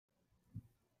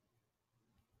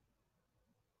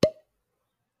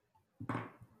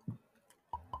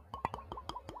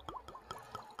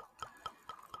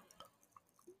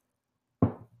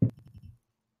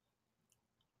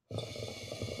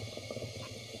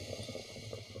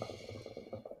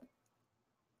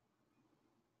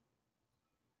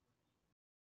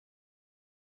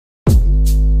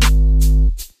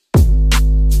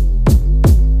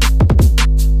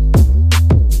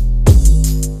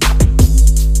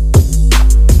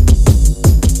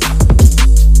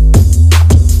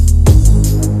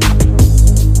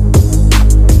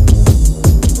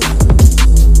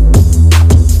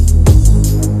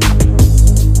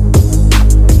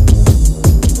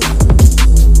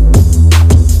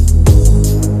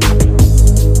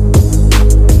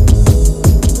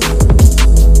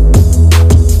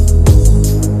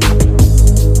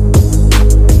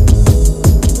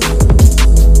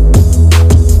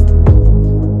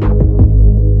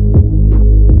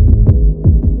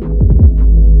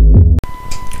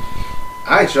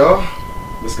Alright, y'all.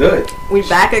 What's good? We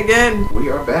back again. We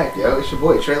are back, yo. It's your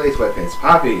boy, Trey Lace Sweatpants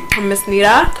Poppy. I'm Miss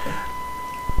Nita.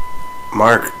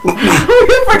 Mark. You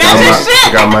forgot your shit.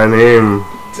 I got my name.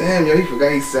 Damn, yo, he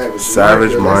forgot he's Savage.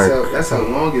 Savage Mark. That's how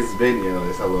long it's been, yo.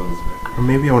 That's how long it's been. Or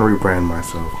maybe I want to rebrand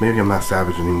myself. Maybe I'm not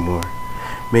Savage anymore.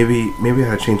 Maybe I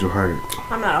had a change of heart.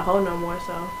 I'm not a hoe no more,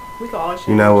 so we can all change.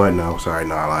 You know what? No, sorry,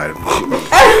 no, I lied.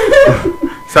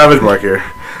 Savage Mark here.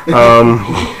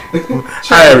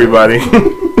 Hi, everybody.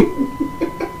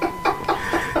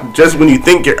 Just when you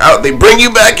think you're out, they bring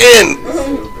you back in.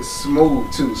 It's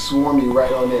smooth, too. Swarm you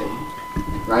right on in.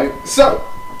 Right? So,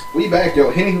 we back,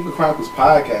 yo. Henny Hookah Chronicles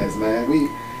podcast, man.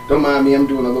 Don't mind me. I'm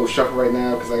doing a little shuffle right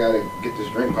now because I got to get this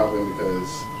drink popping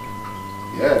because,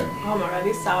 yeah. Oh, my God.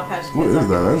 These Sour Patch Kids. What is that?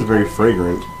 That's very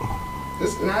fragrant.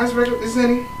 It's regular. This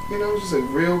Henny, you know, just a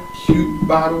real cute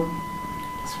bottle.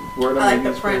 I like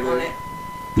the print on it.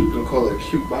 We're going to call it a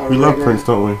cute bottle. We love Prince,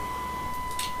 don't we?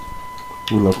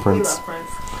 We love Prince. We love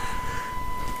Prince.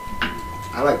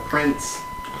 I like Prince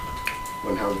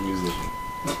when I was a musician.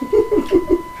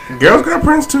 Girls got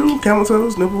Prince too. Camel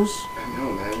toes, nipples. I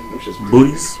know, man. I'm just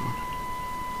booties.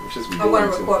 I'm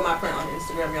going to record my print on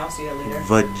Instagram. Y'all see it later.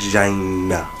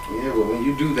 Vagina. Yeah, well, when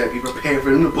you do that, be prepared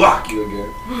for them to block you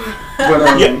again.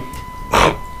 But, yeah.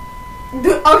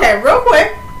 Okay, real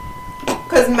quick.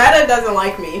 Because Meta doesn't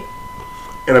like me.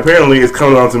 And apparently it's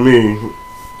coming on to me.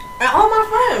 And all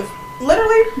my friends.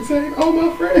 Literally. He's saying, oh,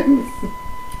 my friends.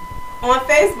 On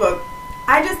Facebook.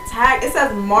 I just tagged, it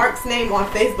says Mark's name on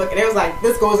Facebook, and it was like,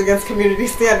 this goes against community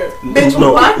standards. Bitch,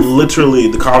 no, what? literally,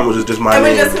 the comment was just my name. It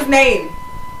was just his name.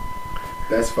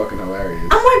 That's fucking hilarious.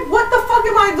 I'm like, what the fuck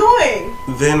am I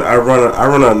doing? Then I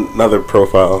run another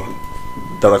profile.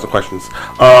 Don't ask some questions.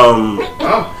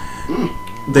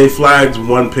 They flagged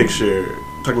one picture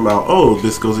talking about, oh,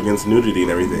 this goes against nudity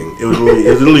and everything. It was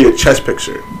literally a chest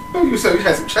picture. Oh, you said you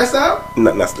had some chest out?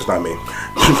 No, that's not me.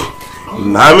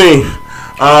 Not me.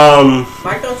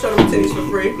 Mike don't show them titties for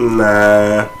free.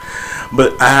 Nah,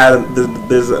 but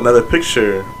there's another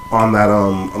picture on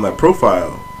that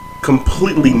profile,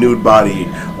 completely nude body,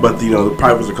 but the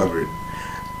privates are covered.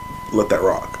 Let that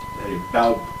rock. They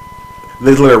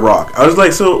They let it rock. I was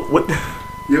like, so what?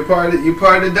 You're part of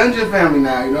the Dungeon family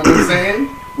now. You know what I'm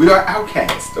saying? We are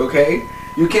outcasts. Okay,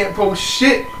 you can't post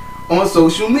shit on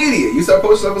social media. You start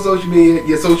posting stuff on social media,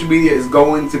 your social media is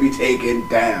going to be taken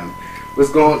down. What's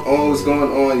going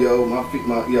on, yo?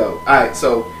 Yo. All right,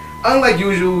 so unlike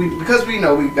usual, because we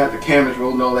got the cameras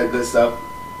rolling, all that good stuff.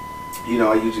 I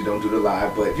usually don't do the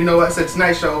live, but you know what? I said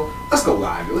tonight's show, let's go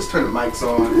live. Let's turn the mics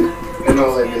on and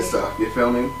all that good stuff. You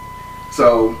feel me?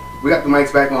 So we got the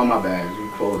mics back on. My bad. We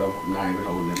pulled up. I'm not even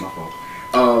holding it. My fault.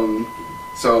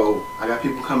 So I got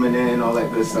people coming in, all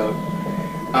that good stuff.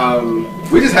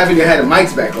 We just happy to have the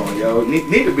mics back on, yo.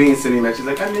 Nita Bean sitting there, she's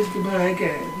like, I missed the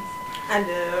podcast. I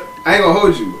do. I ain't gonna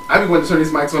hold you. I be wanting to turn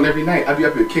these mics on every night. I be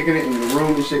up here kicking it in the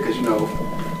room and shit, cause we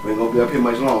ain't gonna be up here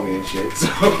much longer and shit. So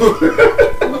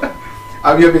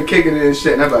I be up here kicking it and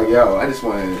shit, and I'm like, yo, I just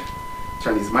want to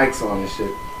turn these mics on and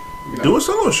shit. Do a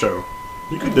solo show.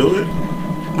 You could do it.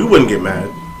 We wouldn't get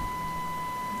mad.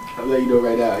 I'll let you know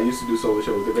right now. I used to do solo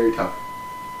shows. They're very tough.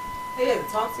 Hey, you have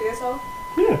to talk to yourself?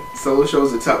 Yeah. Solo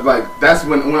shows are tough. Like, that's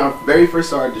when I very first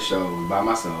started the show by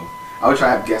myself. I would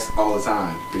try to have guests all the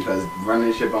time because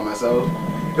running shit by myself,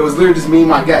 it was literally just me and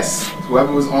my guests.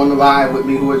 Whoever was on the live with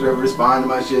me, whoever responded to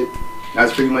my shit,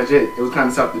 that's pretty much it. It was kind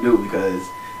of tough to do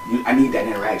because I need that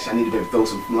interaction. I need to throw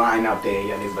some line out there.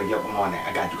 Y'all niggas like, yo, I'm on that.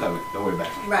 I got you covered. Don't worry about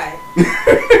it. Right.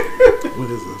 What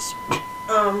is this?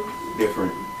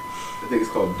 Different. I think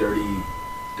it's called Dirty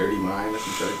Mind or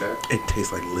something like that. It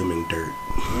tastes like lemon dirt.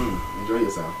 Enjoy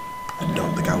yourself. I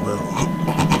don't think I will.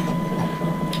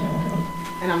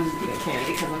 And I'm just eating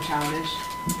candy because I'm childish.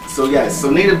 So yes, so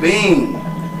Nita Bean,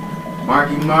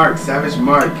 Marky Mark, Savage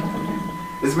Mark.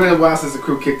 It's been a while since the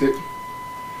crew kicked it.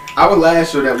 Our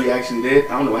last show that we actually did,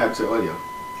 I don't know what happened to the audio.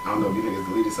 I don't know if you niggas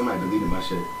deleted. Somebody deleted my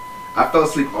shit. I fell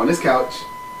asleep on this couch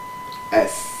at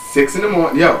 6 in the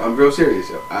morning. Yo, I'm real serious.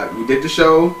 Yo. We did the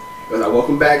show. It was our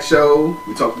welcome back show.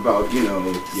 We talked about,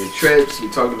 your trips. We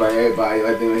talked about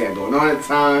everything we had going on at the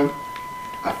time.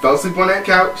 I fell asleep on that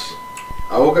couch.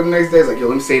 I woke up the next day, I was like, yo,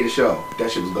 let me save the show.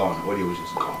 That shit was gone. The audio was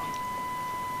just gone.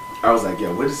 I was like,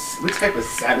 yo, what type of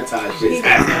sabotage shit is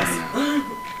happening now?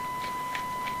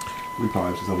 We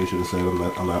probably something we should have said on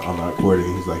that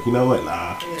recording. He's like, you know what?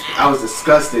 Nah. I was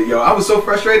disgusted, yo. I was so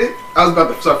frustrated. I was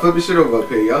about to start flipping shit over up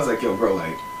here. Yo. I was like, yo, bro,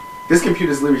 like, this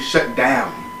computer's literally shut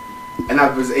down. And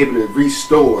I was able to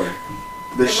restore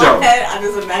the show. In my head, I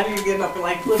just imagine you getting up and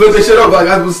like flip the shit over. Like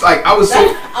I was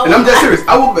so, and I'm dead serious.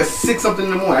 I woke up at 6 something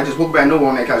in the morning. I just woke up out of nowhere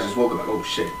on that couch. Just woke up like, oh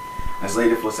shit. I was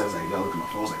later for a second. I was like, yo, look at my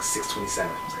phone. It was like 6:27.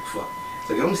 I was like, fuck.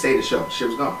 So let me stay the show. Shit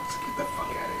was gone. I was like, get the fuck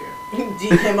out of here. G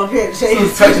came up here and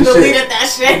changed. Touching shit. Deleted that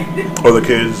shit. Or the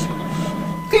kids.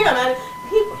 Can you imagine?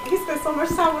 He spent so much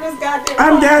time with his goddamn.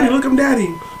 I'm daddy. Look, I'm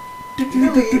daddy.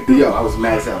 Yo, I was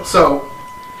mad as hell. So,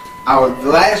 the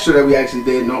last show that we actually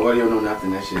did, no audio, no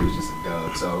nothing. That shit was just a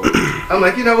dub. So, I'm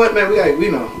like, you know what, man? We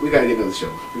gotta get another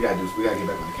show. We gotta get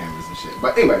back on the cameras and shit.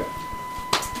 But anyway,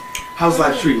 how's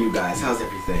life treating you guys? How's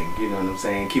everything? You know what I'm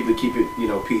saying? Keep it, PG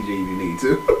if you need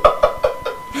to.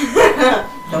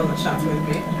 Those are shots with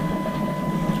me.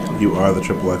 You are the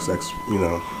triple XX,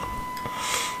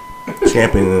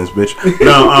 champion in this bitch.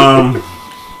 No,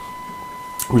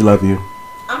 we love you.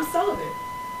 I'm celibate.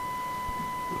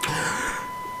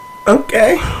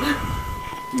 Okay.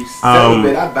 You sell a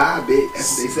bit, I buy a bit.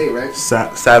 That's what they say, right?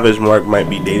 Savage Mark might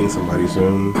be dating somebody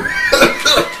soon.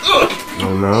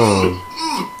 Oh no.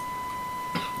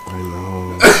 I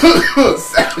know.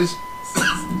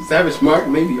 Savage Mark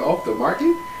may be off the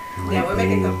market. Yeah, we're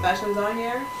making confessions on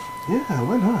here. Yeah,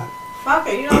 why not? Fuck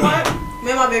it, you know what? Me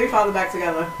and my baby father back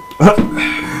together.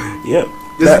 Yep.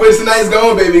 This is where tonight's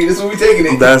going, baby. This is where we taking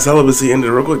it. That celibacy ended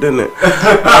real quick, didn't it?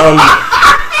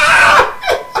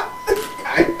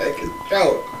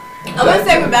 I wouldn't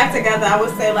say we're back together. I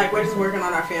would say like we're just working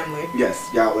on our family.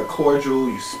 Yes, y'all are cordial.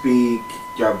 You speak.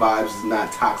 Your vibes is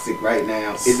not toxic right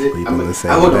now. Is it? Hold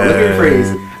on, let me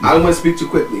rephrase. I don't want to speak too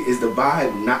quickly. Is the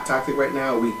vibe not toxic right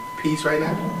now? Are we peace right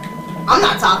now? I'm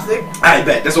not toxic. I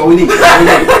bet. That's all we need.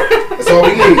 That's all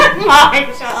we need.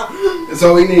 That's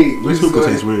all we need. This people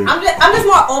taste weird. I'm just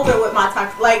more open with my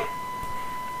toxic. Like,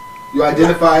 you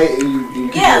identify it and you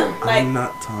keep going. Like, I'm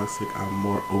not toxic. I'm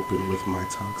more open with my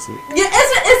toxic. Yeah,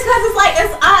 it's because it's like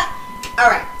all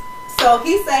right. So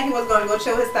he said he was going to go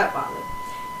chill with his stepfather.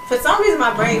 For some reason,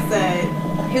 my brain said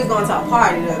he was going to a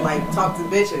party to like talk to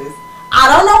bitches. I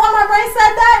don't know why my brain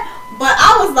said that, but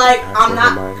I was like,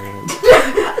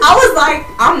 I was like,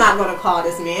 I'm not going to call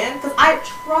this man because I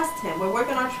trust him. We're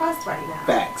working on trust right now.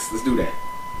 Facts. Let's do that.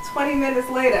 20 minutes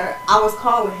later, I was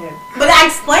calling him. But I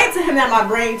explained to him that my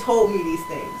brain told me these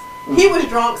things. He was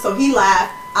drunk, so he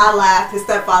laughed. I laughed. His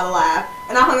stepfather laughed.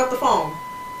 And I hung up the phone.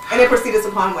 And then proceeded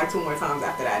to call him like 2 more times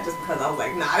after that, just because I was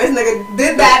like, nah, this nigga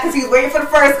did that because he was waiting for the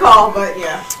first call. But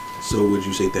yeah. So would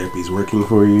you say therapy is working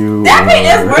for you? Therapy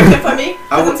is working for me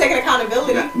because I'm taking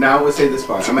accountability. Now I would say this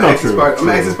part. I'm going to ask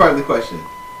this part of the question.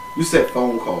 You said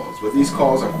phone calls, but these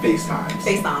calls are FaceTimes.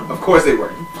 FaceTime. Of course they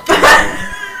work. Ding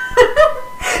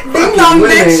dong,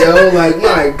 bitch. Yo, like,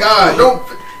 my God,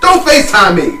 don't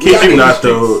FaceTime me. Kid you not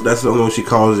though, that's the only one she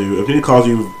calls you. If she calls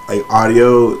you like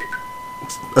audio,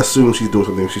 assume she's doing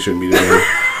something she shouldn't be doing.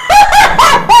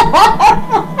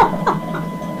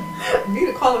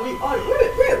 Nita calling me audio.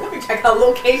 Let me check her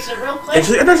location real quick. And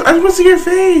she's like, I just want to see your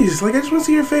face. Like, I just want to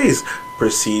see your face.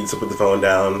 Proceeds to put the phone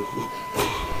down.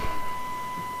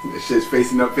 The shit's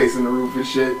facing up, facing the roof and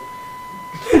shit.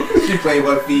 She playing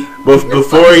with her feet. But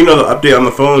before, the update on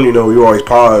the phone, we always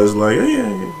pause. Like, oh,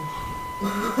 yeah.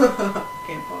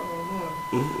 Can't pause no more.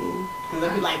 And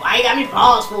they'll be like, why you got me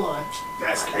paused for?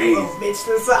 That's crazy. Little bitch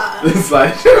to the side. It's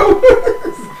like,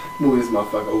 move this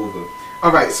motherfucker over.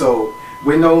 Alright, so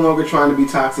we're no longer trying to be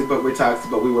toxic, but we're toxic,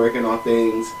 but we're working on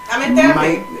things. I'm in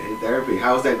therapy. In therapy.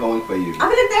 How's that going for you? I've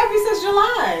been in therapy since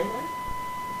July.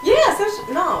 Yeah,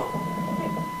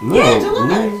 No, yeah,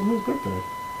 July. Whose birthday?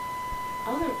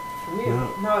 I wasn't for me. No,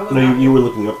 it was No, not. you were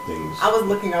looking up things. I was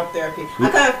looking up therapy. I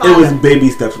couldn't find it. Was baby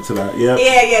steps into that, yeah.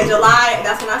 Yeah, July,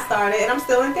 that's when I started, and I'm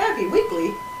still in therapy,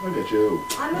 weekly. Look at you.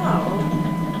 I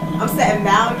know. I'm setting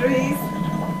boundaries,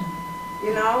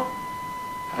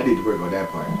 I need to work on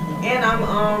that part. And I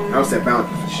don't set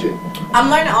boundaries for shit. I'm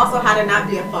learning also how to not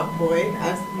be a fuckboy.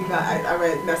 As you guys, I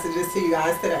read messages to you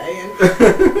guys today, and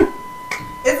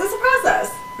it's just a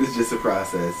process. It's just a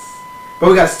process. But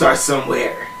we gotta start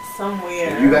somewhere.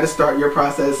 You gotta start your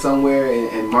process somewhere,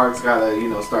 and Mark's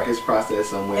gotta, start his process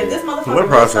somewhere. If this motherfucker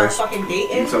really start fucking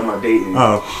dating. You're talking about dating.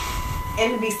 Oh.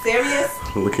 And be serious.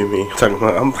 Look at me. Talking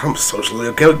about I'm socially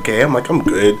okay. I'm like, I'm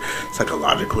good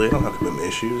psychologically. I don't have commitment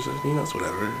issues. It's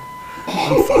whatever.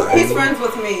 I'm fine. He's friends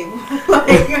with me.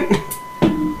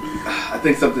 I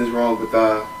think something's wrong with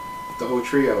the whole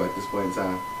trio at this point in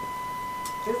time.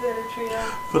 Is it a trio?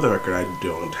 For the record, I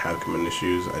don't have commitment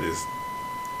issues. I just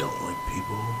don't like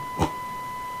people.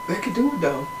 They could do it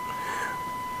though.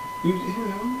 You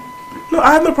know. No,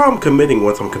 I have no problem committing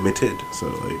once I'm committed. So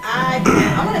like,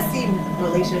 I want to see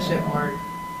relationship work.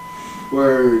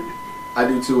 Word, I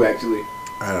do too. Actually,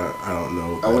 I don't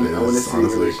know. I want to see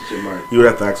relationship mark. You would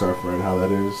have to ask our friend how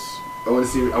that is. I want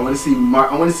to see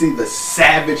Mark. I want to see the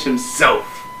savage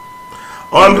himself.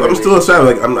 Oh, I'm still upset.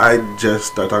 Like I just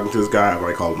started talking to this guy. I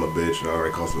already called him a bitch, and I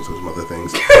already called him some other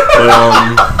things. But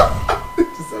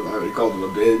Just I already called him a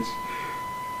bitch.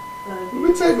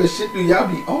 What type of shit do y'all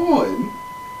be on?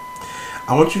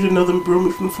 I want you to know the real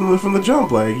me from the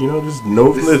jump. Like, you know, just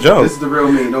know from the jump. This is the real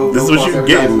me. No, this no is what you're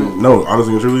getting. advertisement. No,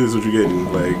 honestly and truly, this is what you're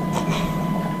getting. Like,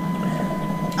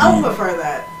 I would prefer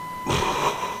that.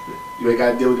 You ain't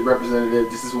got to deal with the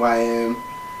representative. This is who I am.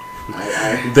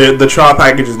 the trial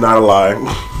package is not a lie.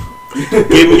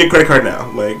 Give me your credit card now.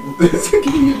 Like, give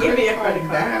me your credit card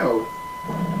now.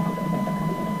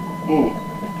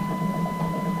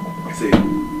 See,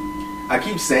 I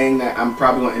keep saying that I'm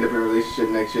probably gonna end up in a relationship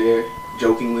next year.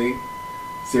 Jokingly,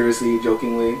 seriously,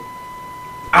 jokingly.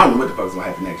 I don't know what the fuck's gonna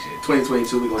happen next year.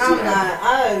 2022, we gonna see what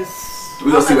happens.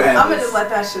 We gonna see what happens. I'm gonna just let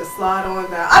that shit slide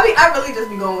on down. I really just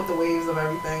be going with the waves of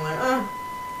everything. Like, I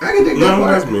can take that no,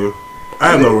 part. that's me. I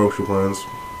have no road plans.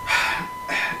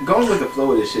 Going with the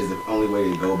flow of this shit is the only way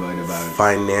to go about it.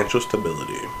 Financial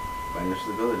stability. Financial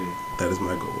stability. That is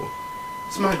my goal.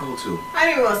 It's my goal too. I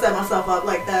didn't even want to set myself up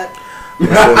like that.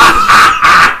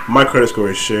 My credit score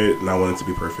is shit, and I want it to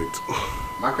be perfect.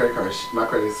 My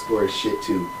credit score is shit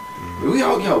too. Mm-hmm. We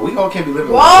all can't be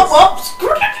living whoa, like whoa,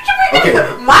 okay.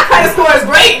 My credit score is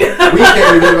great. We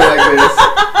can't be living like this.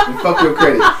 And fuck your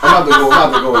credit. I'm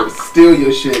about to go and steal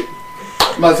your shit.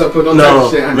 I'm about to start putting on type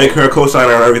of shit. Make her a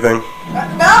co-signer on everything.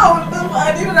 No,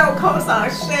 I need to know cosign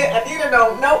shit. I need to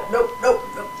know. Nope.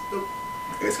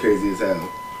 It's crazy as hell.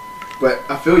 But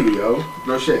I feel you, yo.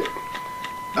 No shit.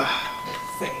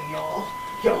 Saying y'all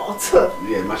tough.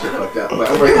 Yeah, my shit fucked up.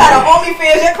 But You got an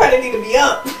OnlyFans, your credit need to be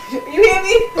up. You hear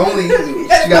me?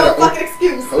 She got no fucking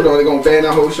excuse. Hold on, they're gonna ban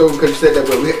our whole show because you said that.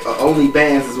 But only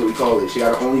bands is what we call it. She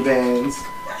got her only bands.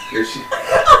 She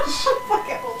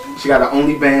got her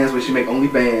only bands where she make only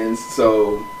bands.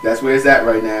 So that's where it's at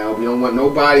right now. We don't want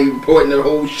nobody reporting the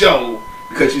whole show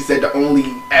because she said the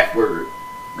only F word.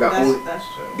 That's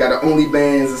true. Got her only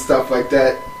bands and stuff like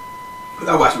that. Cause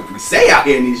I watch what we say out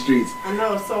here in these streets. I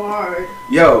know, it's so hard.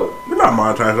 Yo, we're not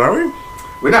monetized, are we?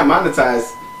 We're not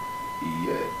monetized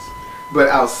yet. But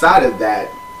outside of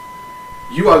that,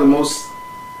 you are the most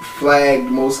flagged,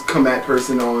 most come at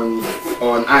person on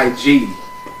IG.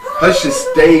 Her should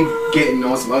stay getting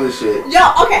on some other shit.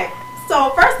 Yo, okay.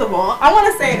 So first of all, I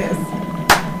want to say this: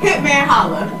 Hitman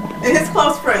Holla and his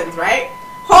close friends, right?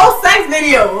 Whole sex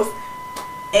videos.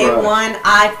 A1,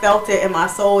 I felt it in my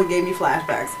soul. It gave me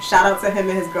flashbacks. Shout out to him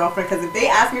and his girlfriend, because if they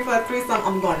ask me for a threesome,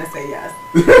 I'm going to say yes.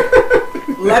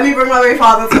 Let me bring my baby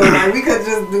father to it. Like, we could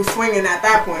just do swinging at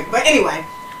that point. But anyway,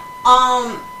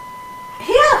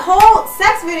 he had whole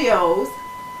sex videos.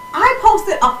 I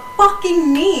posted a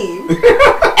fucking meme, and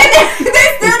they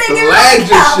still didn't give me my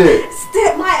account.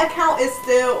 Still, my account is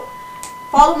still.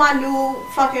 Follow my new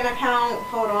fucking account.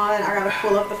 Hold on, I gotta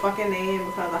pull up the fucking name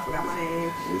because I forgot my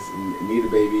name. It's Nita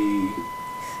Baby.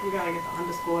 You gotta get the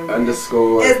underscore.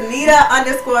 Underscore. It's Nita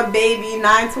 _baby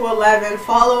 9 to 11.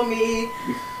 Follow me.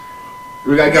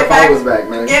 We gotta get followers back,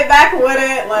 man. Get back with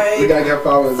it, like. We gotta get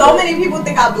followers. So many people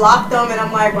think I blocked them, and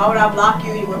I'm like, why would I block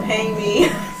you? You were paying me.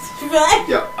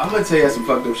 Yo, I'm gonna tell you some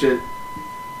fucked up shit.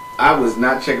 I was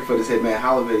not checking for this Hitman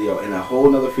Holla video, and a whole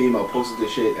nother female posted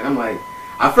this shit, and I'm like.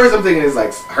 At first, I'm thinking it's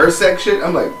like her sex shit.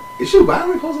 I'm like, is she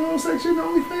violently posting her own sex shit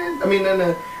on OnlyFans? I mean, in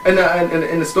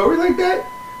the story like that.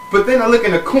 But then I look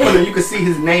in the corner, you can see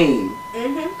his name.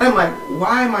 And I'm like,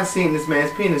 why am I seeing this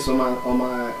man's penis on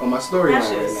my story? That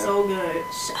shit is so good.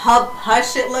 Her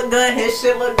shit look good. His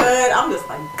shit look good. I'm just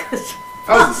like,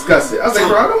 I was disgusted. I was like,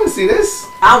 bro, I don't want to see this.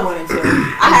 I wanted to.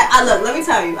 I look. Let me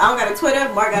tell you. I don't got a Twitter.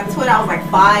 Mark got a Twitter. I was like,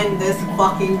 find this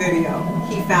fucking video.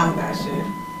 He found that shit.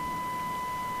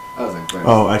 I was like,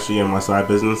 oh, actually, in my side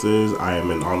business is I am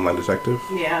an online detective.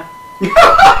 Yeah. You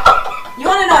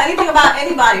want to know anything about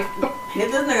anybody?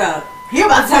 Hit this nigga up. He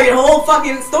about to tell you the whole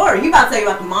fucking story. He about to tell you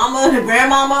about the mama, the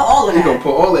grandmama, all of that. He gonna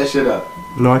pull all that shit up.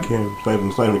 No, I can't. It's not even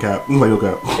cap. It's like no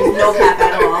cap. No cap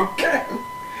at all.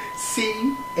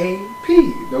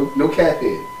 C-A-P. No cap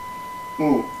head.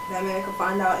 That man can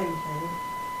find out anything.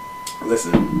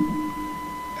 Listen.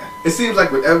 It seems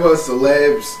like whenever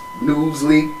celebs news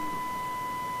leak,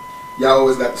 y'all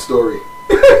always got the story.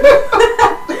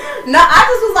 No, I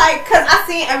just was like, because I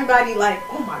seen everybody like,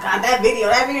 oh my god, that video.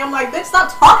 I'm like, bitch,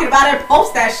 stop talking about it and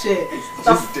post that shit.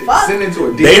 Just send it to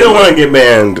a DM. They don't want to get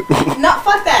banned. No,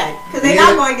 fuck that. Because they're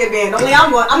not going to get banned. Only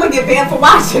I'm going to get banned for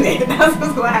watching it. That's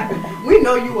what's going to happen. We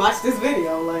know you watched this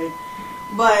video. Like,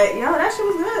 but, yo, that shit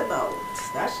was good, though.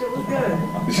 That shit was good.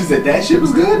 She said that shit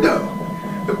was good, though.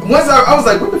 Once I was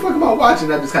like, what the fuck am I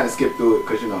watching? I just kind of skipped through it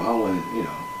because, I don't want to,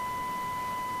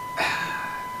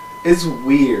 It's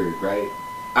weird, right?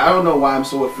 I don't know why I'm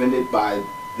so offended by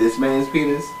this man's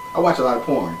penis. I watch a lot of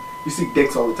porn. You see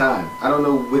dicks all the time. I don't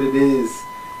know what it is.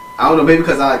 I don't know, maybe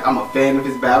because I'm a fan of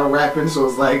his battle rapping, so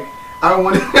it's like I don't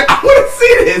want to. I want to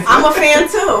see this. I'm a fan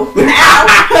too.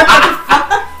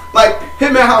 Like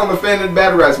Hitman, how I'm a fan of the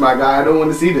battle raps, my guy. I don't want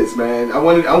to see this, man. I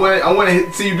want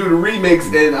to see you do the remix,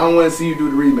 and I don't want to see you do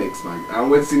the remix, man. I don't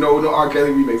want to see no R.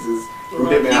 Kelly remixes from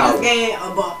Look, Hitman. he just gained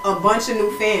a bunch of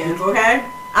new fans. Okay,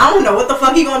 I don't know what the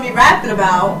fuck he gonna be rapping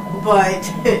about,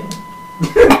 but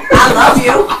I love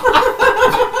you.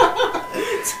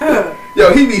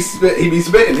 Yo, he be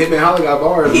spitting. Hitman Holla got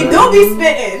bars. He man. do be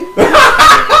spitting.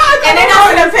 And then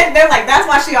after the pic, they're like, that's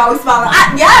why she always smiling.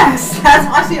 Yes, that's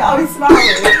why she always smiling.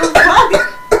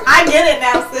 I get it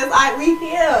now, sis. We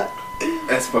here.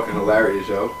 That's fucking hilarious,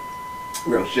 yo.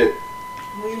 Real shit.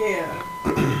 We here.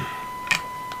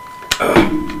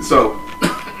 So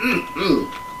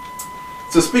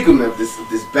speaking of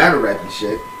this battle rapping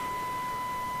shit,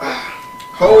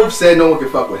 Hov said no one can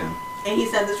fuck with him. And he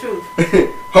said the truth.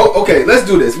 Okay, let's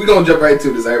do this. We're gonna jump right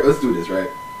to this. All right, let's do this,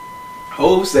 right?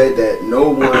 Hov said that no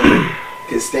one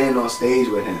can stand on stage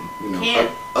with him. You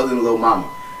know, other than Lil Mama.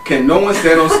 Can no one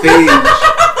stand on stage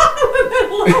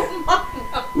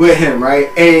with him,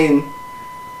 right? And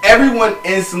everyone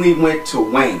instantly went to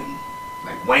Wayne.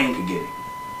 Like, Wayne could get it.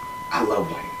 I love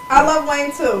Wayne. I love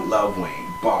Wayne too. Love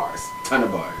Wayne. Bars. Ton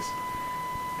of bars.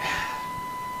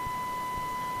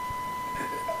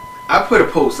 I put a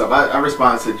post up. I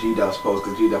responded to G Duff's post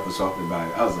because G Duff was talking about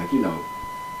it. I was like, you know,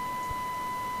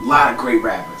 a lot of great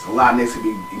rappers. A lot of niggas could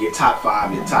be in your top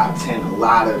 5, your top 10. A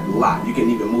lot. You can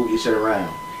even move your shit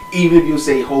around. Even if you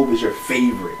say Hov is your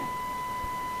favorite.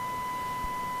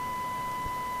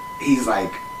 He's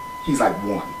like one. He's like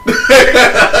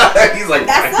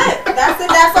That's it.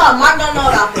 That's all. Mark don't know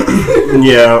about this.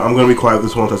 Yeah, I'm gonna be quiet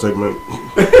this whole entire segment.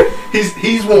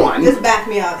 he's one. Just back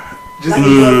me up. Just like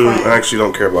I actually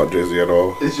don't care about Jay-Z at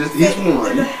all. It's just he's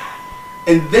one.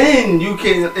 And then you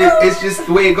can. It's just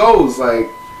the way it goes.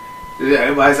 Like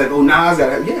everybody's like, "Oh, Nas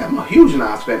got it." Yeah, I'm a huge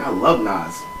Nas fan. I love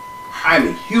Nas. I'm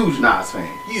a huge Nas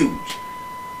fan. Huge.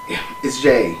 Yeah, it's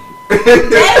Jay.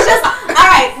 It's just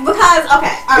alright, because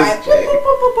alright. Boop,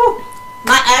 boop, boop, boop.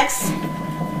 My ex,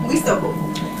 we still cool.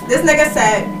 This nigga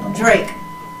said Drake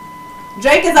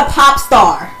is a pop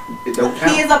star. It don't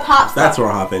count. He is a pop star. That's where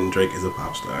I hop in. Drake is a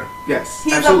pop star. Yes.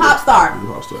 He's absolutely. a pop star. He's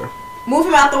a pop star. Move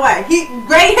him out the way.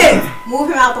 Great hits. Move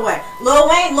him out the way. Lil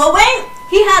Wayne,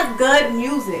 he has good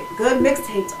music, good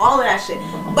mixtapes, all of that shit.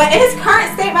 But in his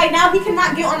current state right now, he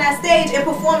cannot get on that stage and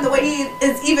perform the way he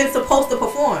is even supposed to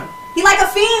perform. He like a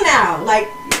fiend now.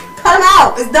 Like, cut him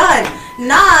out. It's done.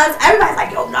 Nas, everybody's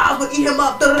like, yo, Nas will eat him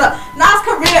up. Da, da, da. Nas'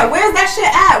 career, where's that shit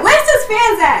at? Where's his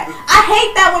fans at? I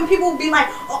hate that when people be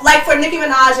like for Nicki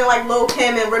Minaj and like Lil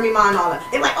Kim and Remy Ma and all that.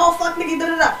 They're like, oh, fuck Nicki, da,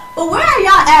 da, da. But where are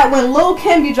y'all at when Lil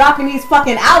Kim be dropping these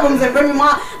fucking albums and Remy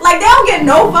Ma? Like, they don't get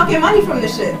no fucking money from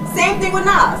this shit. Same thing with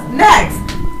Nas. Next.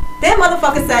 That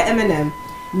motherfucker said Eminem.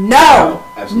 No,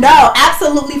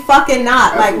 absolutely fucking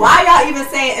not. Absolutely. Like, why y'all even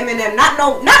saying Eminem?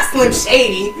 Not Slim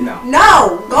Shady.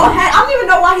 No, go ahead. I don't even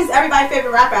know why he's everybody's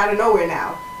favorite rapper out of nowhere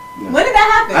now. No. When did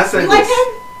that happen? You like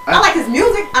him? I like his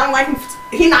music. I don't like him.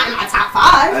 He's not in my top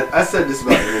 5. I said this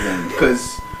about Eminem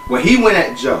because when he went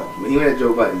at Joe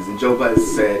Buttons, and Joe Buttons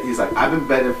said, he's like, I've been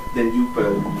better than you for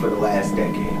the last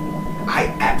decade.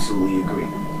 I absolutely agree.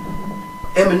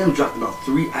 Eminem dropped about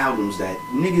 3 albums that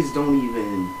niggas don't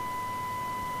even.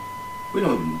 We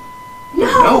don't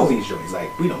know these joints.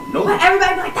 Like, we don't know. But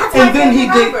everybody be like, that's and then he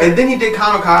did. And then he did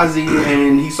Kamikaze,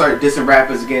 and he started dissing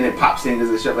rappers again and pop singers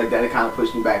and shit like that. It kind of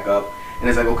pushed me back up. And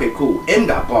it's like, okay, cool. M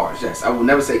got bars. Yes, I will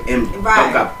never say M.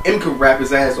 Right. M could rap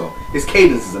his ass off. His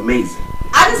cadence is amazing.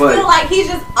 I just feel like he's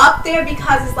just up there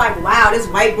because it's like, wow, this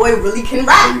white boy really can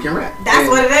rap. Really can rap. That's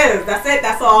what it is. That's it.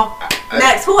 That's all.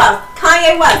 Next, who else?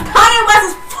 Kanye West. Kanye West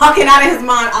is fucking out of his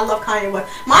mind. I love Kanye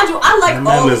West. Mind you, I like all.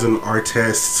 That man is an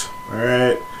artist.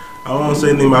 Alright. I don't want to say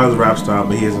anything about his rap style,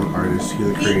 but he is an artist. He's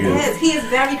a creative. He is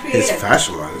very creative. His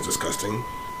fashion line is disgusting.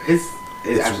 It's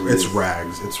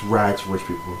rags. It's rags for rich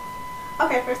people.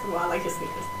 Okay, first of all, I like his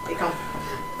sneakers. They come.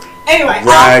 Anyway.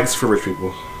 Rags for rich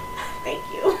people. Thank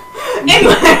you.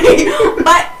 Anyway,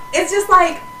 but it's just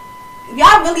like,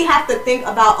 y'all really have to think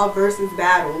about a versus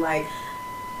battle. Like,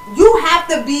 you have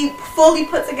to be fully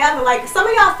put together. Like, some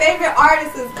of y'all favorite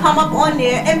artists come up on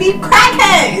there and be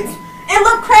crackheads and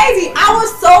look crazy. I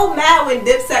was so mad when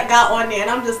Dipset got on there, and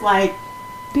I'm just like,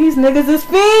 these niggas is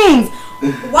fiends.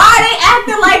 Why are they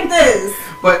acting like this?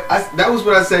 But that was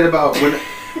what I said about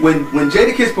when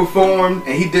Jadakiss performed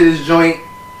and he did his joint,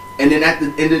 and then at the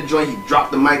end of the joint he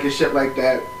dropped the mic and shit like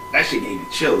that. That shit gave me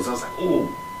chills. I was like,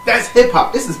 ooh, that's hip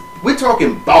hop. This is We're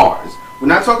talking bars. We're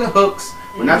not talking hooks.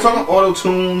 We're not talking auto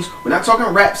tunes. We're not talking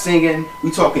rap singing.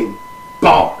 We're talking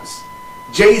bars.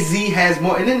 Jay-Z has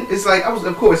more, and then it's like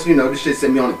of course, this shit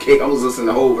sent me on a kick. I was listening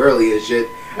to Hov earlier and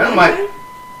shit, and I'm like,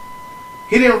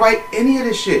 he didn't write any of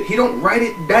this shit. He don't write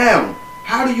it down.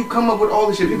 How do you come up with all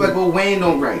this shit? People like, well, Wayne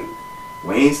don't write.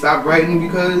 Wayne stopped writing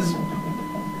because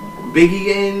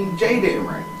Biggie and Jay didn't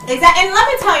write. Exactly, and let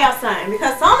me tell y'all something,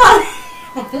 because somebody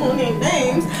who named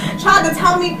names tried to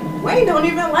tell me Wayne don't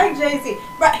even like Jay-Z.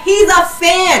 But he's a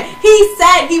fan. He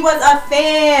said he was a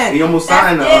fan. He almost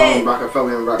signed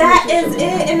Rockefeller and Rock That Nation. is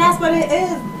it, and that's what it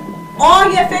is.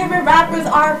 All your favorite rappers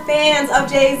are fans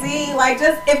of Jay-Z. Like,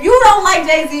 just if you don't like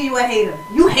Jay-Z, you a hater.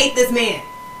 You hate this man.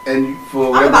 And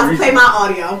for I'm about to reason, play my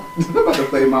audio. I'm about to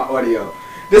play my audio.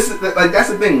 This is like that's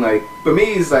the thing. Like for me,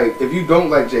 it's like if you don't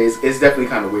like Jay, it's definitely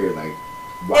kind of weird. Like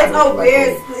why It's don't a you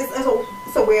weird. like Hov?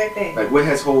 It's a weird thing. Like what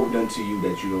has Hov done to you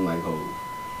that you don't like Hov?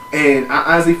 And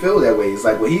I honestly feel that way. It's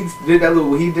like when he did that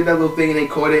little thing and they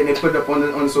caught it and they put it up on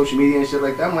the social media and shit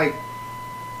like that. I'm like,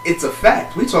 it's a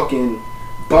fact. We talking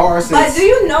bars since. But do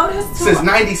you notice too? Since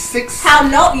 '96.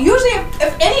 How usually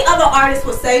if any other artist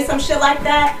would say some shit like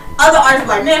that, other artists be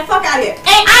like, man, fuck out of here.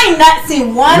 I ain't not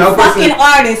seen one fucking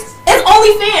artist. It's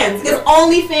only fans. It's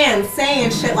only fans saying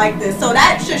shit like this. So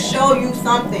that should show you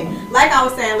something. Like I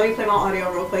was saying, let me play my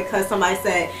audio real quick because somebody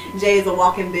said Jay is a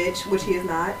walking bitch, which he is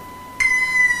not.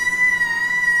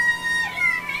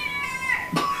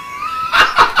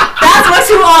 That's what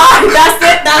you are. That's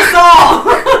it. That's all.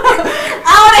 I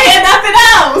don't want to hear nothing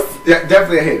else. Yeah,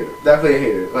 definitely a hater. Definitely a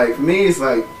hater. Like for me, it's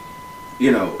like,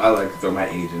 I like to throw my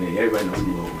age in there. Everybody knows I'm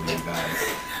a little older than you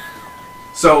guys.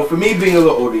 So for me being a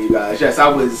little older, you guys, yes, I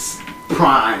was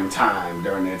prime time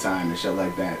during that time and shit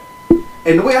like that.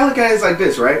 And the way I look at it is like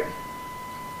this, right?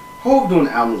 Hov doing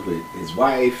albums with his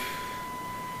wife.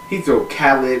 He throw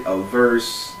Khaled a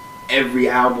verse every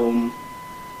album,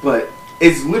 but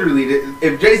it's literally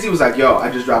if Jay-Z was like, "Yo,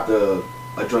 I just dropped a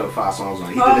joint with 5 songs on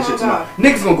it. He did that shit tomorrow."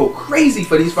 Niggas gonna go crazy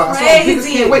for these 5 songs. Niggas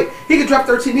can't wait. He could drop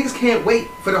 13. Niggas can't wait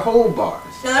for the whole bars.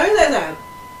 Now let me say something.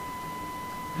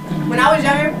 When I was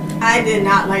younger, I did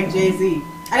not like Jay-Z.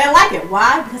 I didn't like it.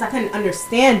 Why? Because I couldn't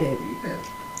understand it. Yeah.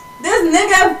 This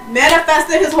nigga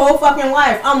manifested his whole fucking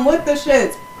life. I'm with the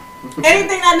shit.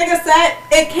 Anything that nigga said,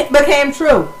 it became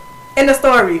true. In the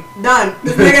story. Done.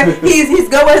 This nigga, he's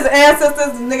good with his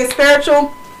ancestors. This nigga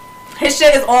spiritual. His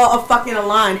shit is all a fucking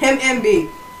aligned. Him and B.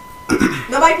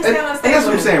 Nobody can stand on stage. And that's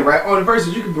what I'm saying, right? On the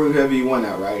verses, you can bring whoever you want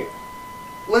out, right?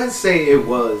 Let's say it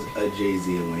was a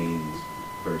Jay-Z and Wayne's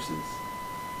verses.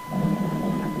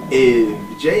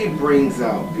 If Jay brings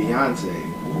out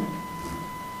Beyonce,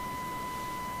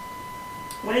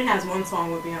 Wayne has one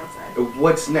song with Beyonce.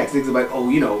 what's next? Niggas are like, oh,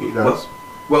 He does.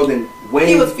 well then Wayne.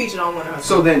 He was featured on one of them.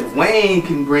 So then Wayne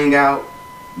can bring out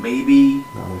maybe.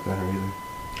 Not like that either.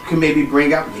 Can maybe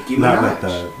bring out Nicki Minaj. Not like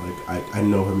that. Like I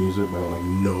know her music, but I don't like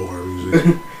know her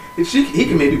music. He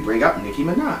can maybe bring out Nicki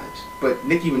Minaj, but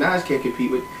Nicki Minaj can't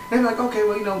compete with. They're like, okay,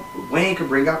 well, Wayne could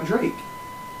bring out Drake.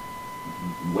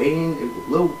 Wayne,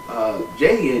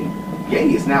 Jay and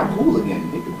Ye is now cool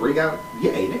again. They could bring out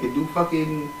Ye. They could do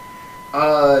fucking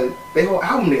they whole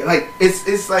album. Like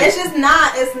it's like it's just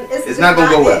not. It's not gonna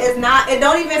go well. It's not. It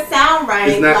don't even sound right.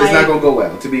 It's not gonna go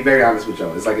well. To be very honest with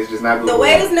y'all, it's just not gonna go well. The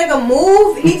way this nigga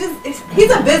move,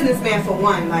 he's a businessman for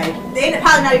one. Like they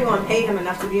probably not even gonna pay him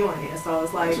enough to be on here. So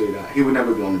it's like he would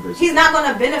never be on the verse. He's not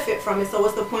gonna benefit from it. So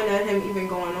what's the point of him even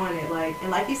going on it?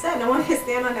 Like he said, no one can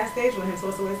stand on that stage with him. So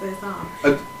it's a waste of his time.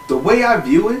 The way I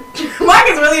view it, Mark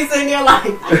is really sitting there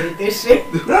like, I hate this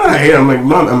shit. No, I hate it. I'm like,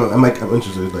 Mom, I'm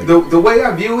interested. Like the way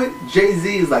I view it,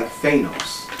 Jay-Z is like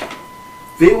Thanos.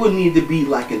 There will need to be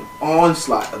like an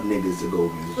onslaught of niggas to go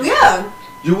against. Yeah.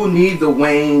 You will need the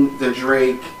Wayne, the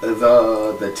Drake,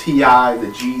 the T.I., the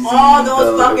Jeezy, all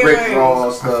those the fucking Rick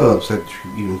Ross. I feel upset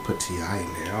you even put T.I.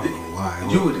 in there. I don't know why.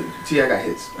 T.I. got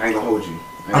hits. I ain't gonna hold you.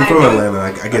 I'm from Atlanta.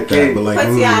 I get that, but like.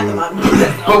 Put T.I. at the bottom.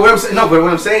 But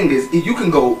what I'm saying is, you can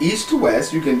go east to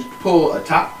west. You can pull a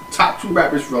top 2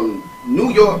 rappers from New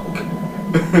York.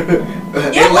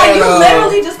 Yeah, Atlanta, like you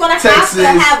literally just gonna Texas,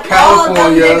 have to have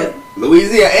California, all them niggas.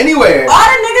 Louisiana, anywhere. All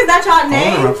the niggas that y'all I want to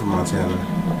named. rap from Montana.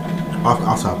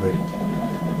 Off topic.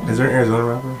 Is there an Arizona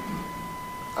rapper?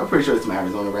 I'm pretty sure it's some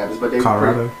Arizona rappers, but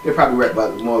Colorado? They probably rap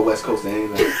about more West Coast than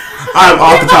anything. I'm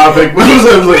off the topic. We're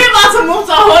about to move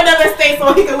to a whole other state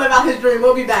so he can live out his dream.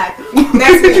 We'll be back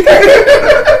next week.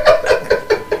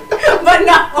 But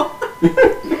no.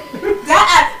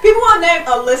 People will name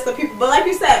a list of people, but like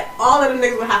you said, all of them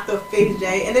niggas would have to face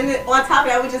Jay, and then on top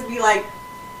of that, it would just be like,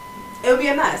 it would be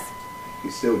a mess.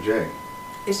 He's still Jay.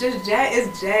 It's just Jay.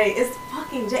 It's Jay. It's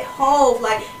fucking Jay. Hove.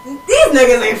 Like, these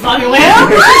niggas ain't fucking with him.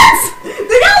 What? Did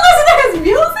y'all listen to his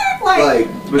music? Like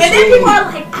and then people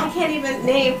are like, I can't even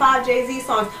name 5 Jay-Z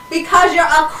songs because you're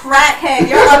a crackhead.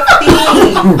 You're a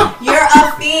fiend. You're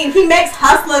a fiend. He makes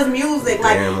hustlers music.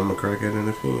 Like, damn, I'm a crackhead and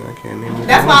a fiend. I can't name.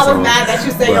 That's why I was mad that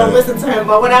you said you don't listen to him,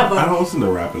 but whatever. I don't listen to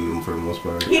rapping for the most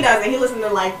part. He doesn't. He listens to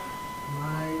like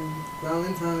My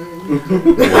Valentine.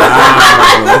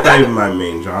 Wow, that's not even my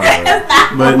main genre.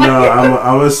 But no,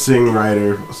 I'm a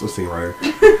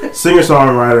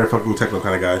singer-songwriter, fucking techno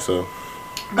kind of guy. So.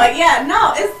 But yeah,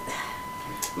 no, it's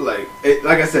like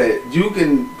I said, you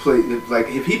can play like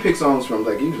if he picks songs from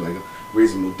like usually like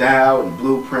Reasonable Doubt and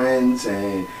Blueprints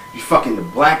and you fucking the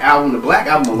Black Album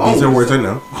alone. These are words I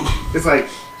know. It's like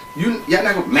y'all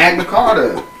not gonna Magna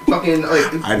Carta. Fucking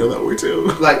like I know that word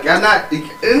too. Like y'all not like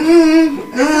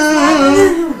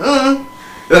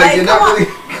you're not really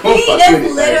he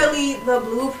is literally the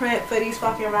blueprint for these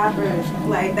fucking rappers.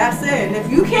 Like that's it. And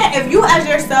if you as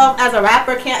yourself as a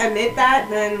rapper can't admit that,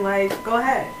 then like go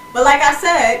ahead. But like I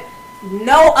said,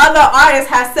 no other artist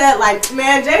has said like,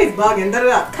 man, Jay's bugging,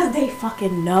 because they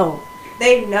fucking know.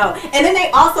 They know. And then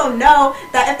they also know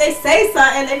that if they say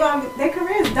something, their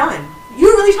career is done.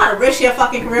 You really trying to risk your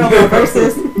fucking career over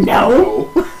versus? No.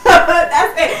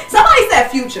 That's it. Somebody said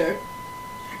Future.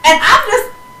 And I'm just...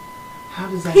 How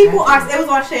does that people happen? it was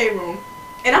on Shade Room.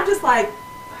 And I'm just like...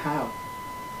 How?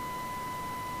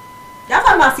 Y'all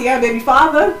talking about Sierra Baby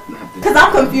Father? Because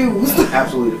I'm confused.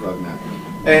 Absolutely the fuck not.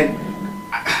 And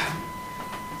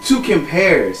to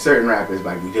compare certain rappers,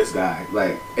 like we just got,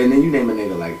 like, and then you name a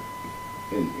nigga like,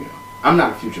 and you know, I'm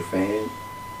not a Future fan.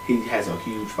 He has a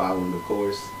huge following, of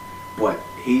course, but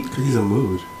he's a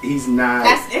mood. He's not.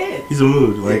 That's it. He's a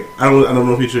mood. Like I don't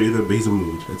know Future either, but he's a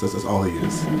mood. That's all he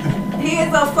is. He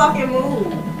is a fucking mood.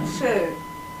 Shit.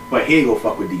 But he ain't gonna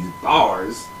fuck with these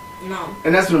bars. No.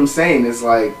 And that's what I'm saying. It's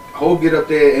like Hov get up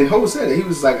there, and Hov said it. He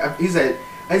was like, he said,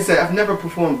 I've never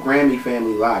performed Grammy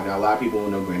Family live. Now a lot of people don't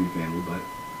know Grammy Family, but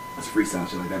that's freestyle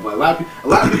shit like that. But a lot of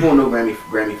people don't know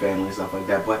Grammy Family and stuff like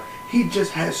that. But he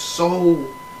just has so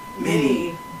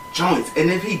many joints, and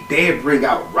if he dare bring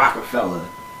out Rockefeller,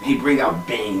 and he bring out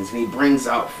Baines, and he brings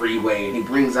out Freeway, and he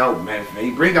brings out Memphis, and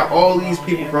he brings out all these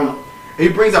people from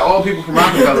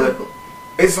Rockefeller.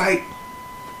 It's like,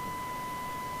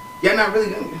 yeah, not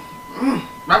really.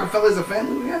 Rockefeller's a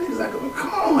family. Yeah, he's like,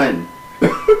 come on.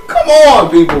 Come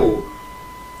on, people.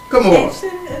 Come on.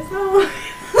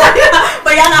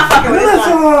 But y'all not fucking with this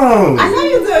one. I know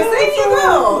you do. Say you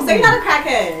do. Say you're not a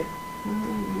crackhead.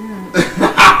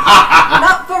 No,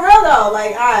 for real though.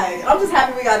 Like, alright. I'm just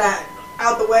happy we got that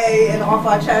out the way and off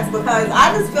our chest because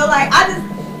I just feel like I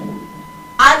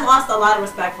lost a lot of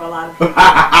respect for a lot of people.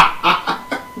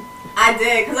 I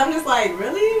did. Because I'm just like,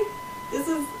 really? This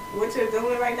is what you're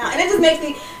doing right now? And it just makes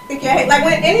me think you're like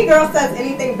when any girl says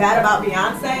anything bad about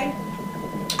Beyonce,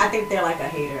 I think they're like a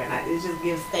hater, and it just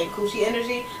gives stank coochie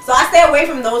energy. So I stay away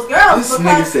from those girls. This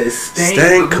nigga says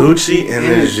stank coochie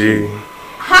energy.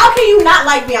 How can you not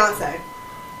like Beyonce?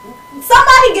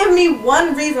 Somebody give me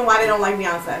one reason why they don't like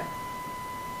Beyonce.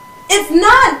 It's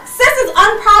none. Sis is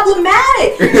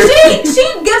unproblematic. She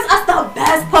gives us the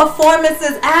best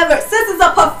performances ever. Sis is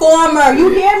a performer. You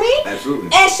hear me? Absolutely.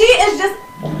 And she is just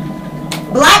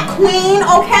Black Queen,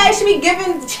 okay? She be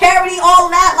giving charity, all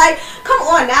that. Like, come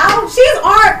on now. She's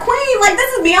art queen. Like,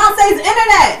 this is Beyonce's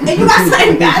internet. And you got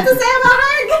something bad to say about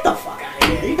her? Get the fuck out of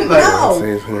here. You know.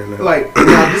 Like,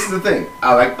 now, this is the thing.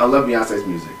 I love Beyonce's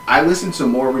music. I listen to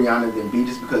more Rihanna than B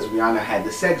just because Rihanna had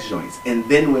the sex joints. And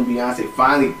then when Beyonce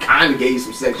finally kind of gave you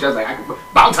some sex, I was like,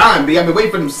 about time, B. I've been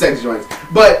waiting for them sex joints.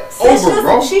 But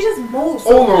overall, she just moves.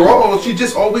 Overall, she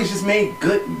just always just made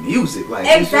good music. Like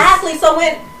exactly. So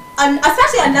when,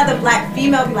 especially another black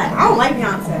female, be like, I don't like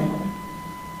Beyonce.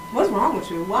 What's wrong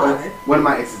with you? Why? One of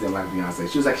my exes didn't like Beyonce.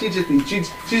 She was like, she just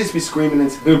be screaming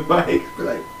into the mic. Be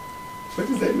like, what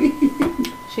does that mean?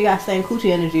 She got same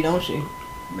coochie energy, don't she?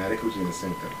 Nah, that coochie in the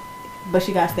sink though. But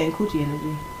she got same coochie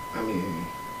energy. I mean,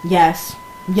 yes.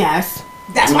 That's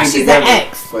why she's an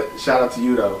ex. But shout out to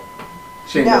you though.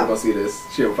 She ain't never gonna see this.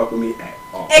 She don't fuck with me at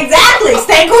all. Exactly,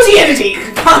 same coochie energy.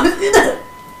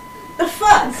 The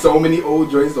fuck. So many old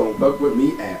joints don't fuck with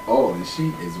me at all, and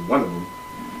she is one of them.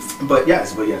 But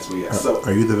yes. So,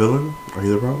 are you the villain? Are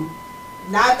you the problem?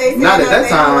 Not at that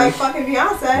time. Like fucking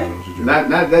Beyonce. Not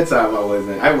at that time. I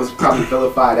wasn't. I was probably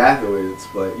vilified afterwards,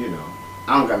 but you know,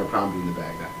 I don't got no problem being the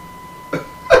bad guy.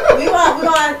 we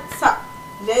want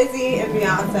Jay-Z and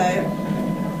Beyonce.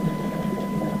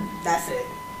 That's it.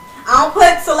 I don't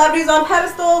put celebrities on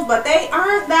pedestals, but they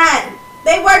earned that.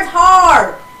 They worked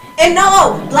hard. And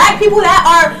no, black people that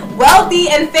are wealthy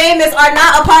and famous are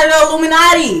not a part of the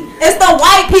Illuminati. It's the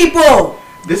white people.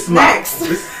 This is Next.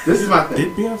 This is my thing.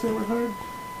 Did Beyonce work hard?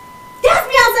 Yes,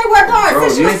 Beyonce worked hard. Bro,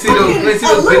 Since she you was ain't see those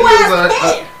fucking a little videos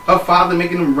ass kid. her father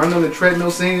making them run on the treadmill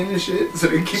singing and shit so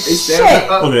they keep their Shit.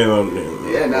 stamina up.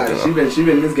 Okay, Yeah, nah, she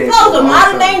been in this game. So for a the long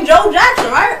modern time. name Joe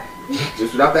Jackson, right?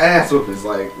 Just without the ass whoopings,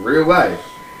 like real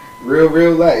life,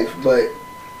 real life. But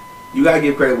you gotta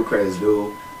give credit where credit's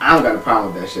due. I don't got a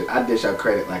problem with that shit. I dish out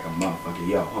credit like a motherfucker.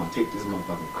 Yo, hold on, take this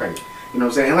motherfucking credit. You know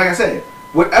what I'm saying? And like I said,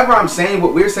 whatever I'm saying,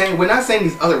 what we're saying, we're not saying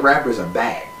these other rappers are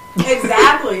bad.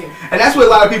 Exactly. And that's what a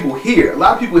lot of people hear. A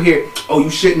lot of people hear, oh, you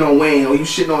shitting on Wayne, oh, you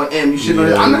shitting on M, you shitting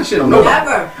on... I'm not shitting on nobody.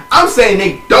 Never. I'm saying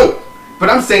they dope, but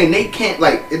I'm saying they can't,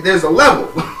 like, there's a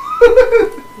level.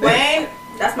 Wayne,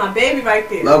 that's my baby right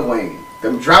there. Love Wayne.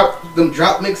 Them drop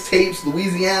mixtapes,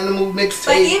 Louisiana move mixtapes.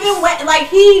 But even when, like,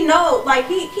 he know, like,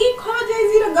 he called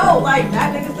Jay-Z to go. Like,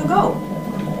 that nigga's to go.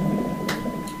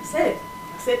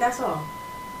 That's it, that's all.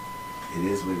 It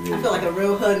is what it is. I feel like a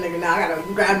real hood nigga now. I gotta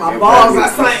grab my balls or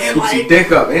something. Scoop your Like, dick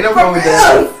up. Ain't no wrong with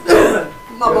that.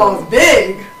 my balls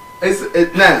big.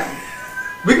 Now,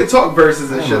 we could talk verses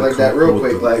and shit like that real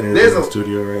quick. Like, there's a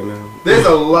studio right now. There's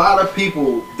a lot of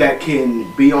people that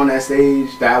can be on that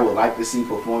stage that I would like to see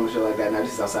perform and shit like that. Not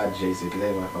just outside Jay-Z, because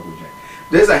they want to fuck with Jay.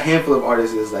 There's a handful of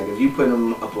artists that's like, if you put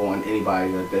them up on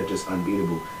anybody, they're just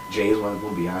unbeatable. Jay is one of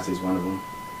them. Beyonce's one of them.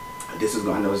 I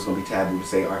know it's gonna be taboo to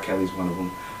say R. Kelly's one of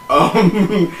them.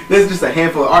 There's just a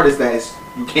handful of artists that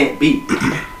you can't beat.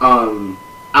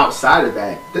 Outside of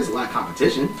that, there's a lot of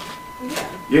competition. Yeah.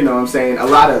 You know what I'm saying? A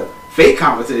lot of fake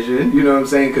competition, you know what I'm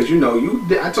saying? Because I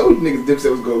told you niggas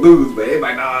Dipset was gonna lose, but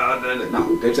everybody no,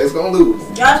 Dipset's gonna lose.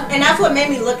 And that's what made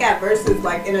me look at verses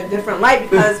like in a different light,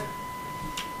 because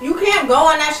you can't go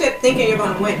on that shit thinking you're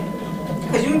gonna win.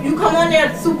 Because you come on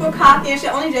there super cocky and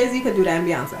shit. Only Jay-Z could do that and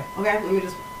Beyonce. Okay, let me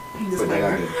just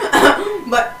disclaimer.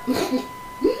 But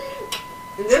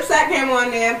Dipset came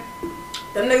on there,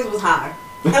 them niggas was high.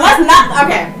 And let's not,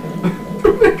 okay.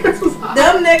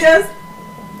 Them niggas,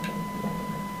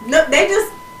 no, they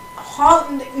just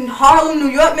Harlem, New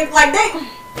York, like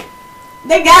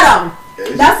they got them.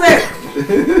 That's it.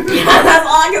 That's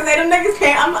all I can say. Them niggas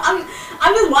can't.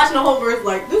 I'm just watching the whole verse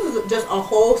like this is just a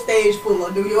whole stage full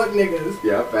of New York niggas.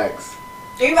 Yeah, facts.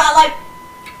 You got like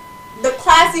the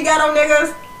classy ghetto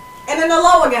niggas and then the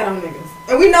lower ghetto niggas,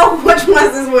 and we know which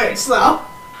ones is which. So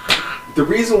the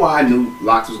reason why I knew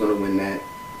Lox was gonna win that,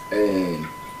 and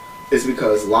it's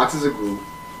because Lox is a group.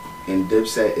 And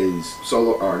Dipset is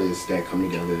solo artists that come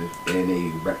together and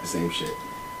they rap the same shit.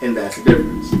 And that's the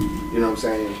difference. You know what I'm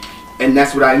saying? And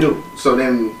that's what I knew. So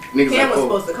then niggas Cam like, was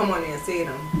supposed to come on there and see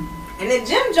them. And then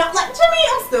Jim jumped like, Jimmy,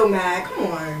 I'm still mad. Come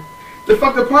on. The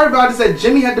fucked up part about it is that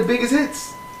Jimmy had the biggest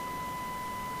hits.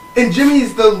 And Jimmy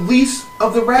is the least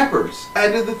of the rappers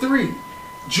out of the three.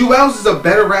 Jewels is a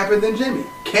better rapper than Jimmy.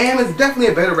 Cam is definitely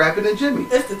a better rapper than Jimmy.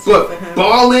 It's the two But for him.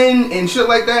 Ballin' and shit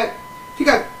like that, he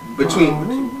got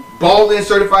between Ballin',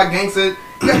 Certified Gangster,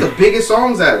 he got the biggest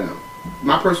songs out of them.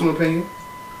 My personal opinion.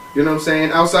 You know what I'm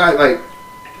saying? Outside, like,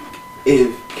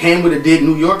 if Cam would have did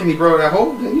New York and he brought that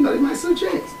whole, then, they might still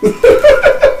chance.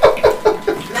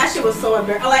 That shit was so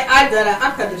embarrassing. Like, I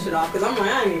cut this shit off because I'm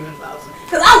like, I ain't even about to.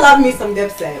 Because I love me some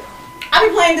Dipset. I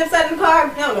be playing Dipset in the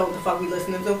car. I don't know what the fuck we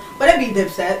listening to, but it be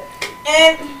Dipset.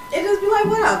 And it just be like,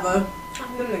 whatever.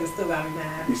 Them niggas still got me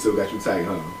mad. He still got you tight,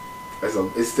 huh?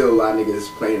 It's still a lot of niggas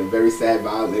playing a very sad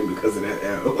violin because of that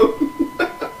L.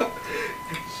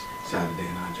 Shout out to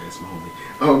Dan Andres, my homie.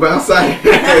 Oh, but outside of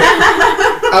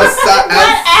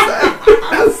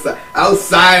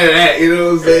that, you know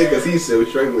what I'm saying? Because he's so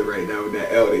struggling right now with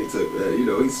that L they took.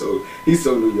 He's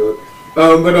so New York.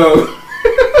 Shout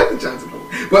out to him.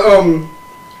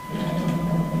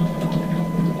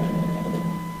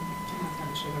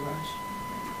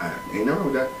 Ain't nothing wrong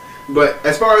with that. But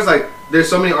as far as like, there's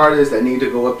so many artists that need to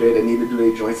go up there, that need to do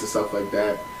their joints and stuff like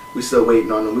that. We still waiting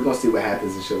on them. We're gonna see what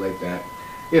happens and shit like that.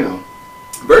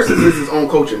 Versus is his own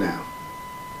culture now.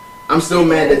 I'm still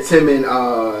mad that Tim and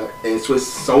Swiss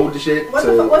sold the shit.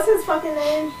 What's his fucking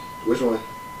name? Which one?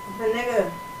 The nigga.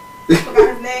 I forgot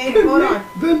his name. Hold on.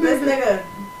 This nigga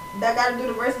that gotta do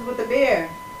the verses with the beer.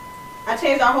 I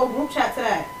changed our whole group chat to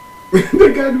that.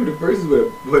 That guy do the verses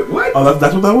with what? Oh,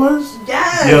 that's what that was?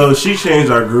 Yes. Yo, she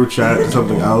changed our group chat to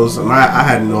something else, and I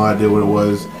had no idea what it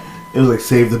was. It was like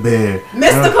Save the Bear.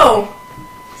 Mystical.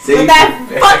 With that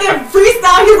fucking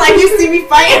freestyle, he's like, you see me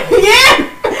fighting? Yeah.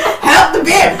 Help the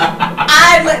bear.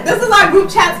 This is our group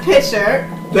chat's picture.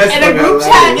 And the group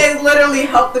chat is literally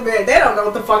help the bear. They don't know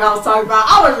what the fuck I was talking about.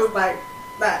 I was just like,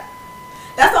 that.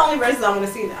 That's the only verses I want to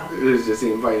see now. It was just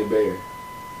him fighting the bear.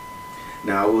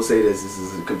 Now I will say this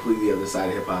is a completely other side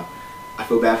of hip hop. I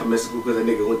feel bad for Mystical because that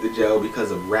nigga went to jail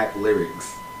because of rap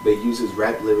lyrics. They used his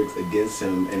rap lyrics against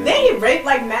him, and then he raped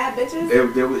like mad bitches.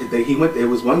 There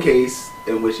was one case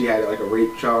in which he had like a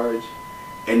rape charge,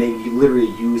 and they literally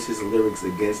used his lyrics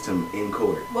against him in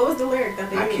court. What was the lyric that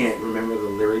they used? I can't remember the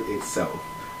lyric itself,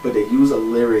 but they used a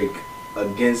lyric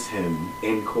against him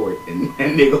in court, and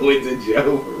nigga went to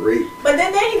jail for rape. But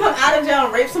then he come out of jail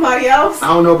and rape somebody else. I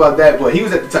don't know about that, but he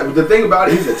was at the top. The thing about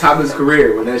it, he was at the top of his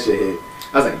career when that shit hit.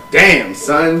 I was like, damn,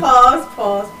 son.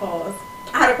 Pause.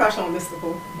 I had a crush on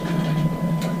Mystical.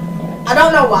 I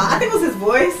don't know why. I think it was his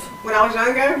voice when I was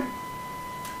younger.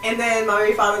 And then my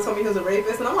baby father told me he was a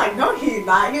rapist. And I'm like, no, he's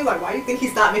not. He was like, why do you think he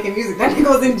stopped making music? That nigga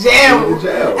was in jail. He was in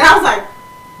jail. And I was like,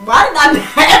 why did I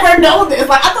never know this?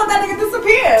 Like, I thought that nigga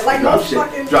disappeared.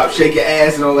 Like, drop, shake your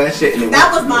ass and all that shit. And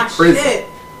that was my shit.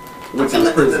 Went to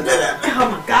the prison. Oh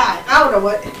my God. I don't know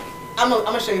what. I'm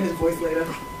gonna show you his voice later.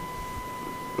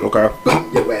 Okay.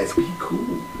 Your ass be cool.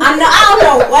 I don't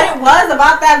know what it was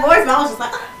about that voice, but I was just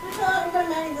like, oh my God, I'm gonna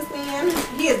marry this man.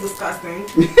 He is disgusting.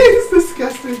 He's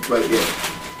disgusting. But yeah,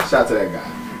 shout out to that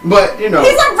guy. But you know,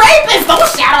 he's a rapist. Don't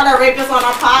shout out a rapist on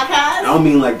our podcast. I don't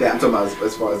mean like that. I'm talking about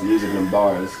as far as the music and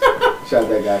bars. Shout out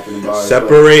that guy from the bars.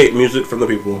 Separate music from the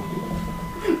people.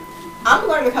 I'm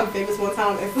going to become famous one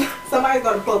time if somebody's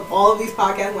going to pull up all of these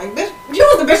podcasts like, bitch, you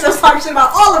was the bitch that was talking shit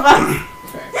about all of us.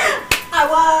 I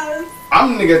was.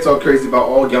 I'm the nigga that talk crazy about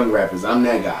all young rappers. I'm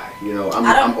that guy. You know,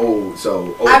 I'm old,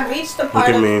 so old. I reached the part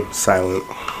Look at me, silent.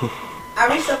 I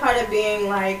reached the part of being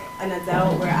like an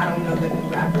adult where I don't know the new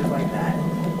rappers like that.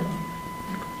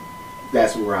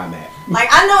 That's where I'm at. Like,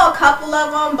 I know a couple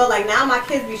of them, but like now my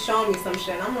kids be showing me some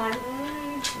shit. I'm like,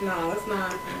 no, it's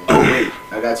not. Oh wait,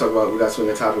 we gotta swing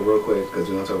the topic real quick because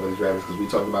we're gonna talk about these rappers because we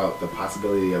talked about the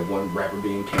possibility of one rapper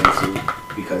being canceled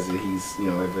because he's, you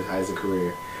know, advertised a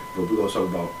career. But we're gonna talk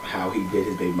about how he did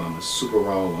his baby mama super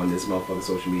wrong on this motherfucking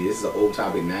social media. This is an old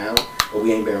topic now, but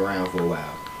we ain't been around for a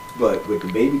while. But what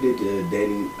the baby did to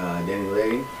Danny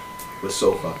Lay was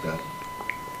so fucked up.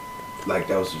 Like,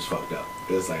 that was just fucked up.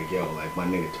 It was like, yo, like, my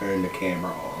nigga, turn the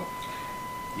camera off.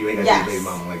 You ain't gonna do baby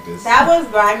mama like this. That was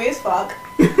grimy as fuck.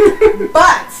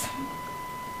 But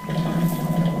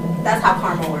that's how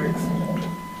karma works.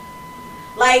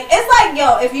 Like, it's like,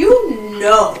 yo, if you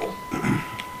know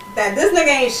that this nigga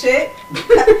ain't shit, if he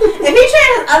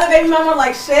treating his other baby mama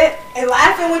like shit and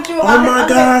laughing with you about oh my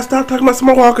God, stop talking about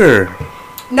Summer Walker.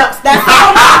 No, that's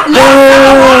how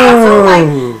no,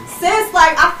 like, sis,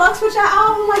 like, I fucks with your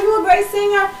album, like, you a great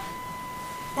singer.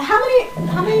 How many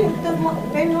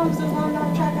baby mamas does one down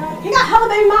the track guy? He got hella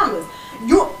baby mamas.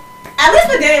 You, at least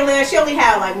with Danny Lynn, she only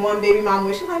had like one baby mama.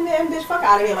 Where she like, man, bitch, fuck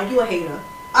out of here. Like, you a hater.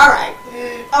 All right,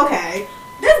 okay.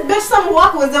 This bitch Summer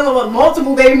Walker was dealing with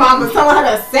multiple baby mamas telling her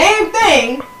the same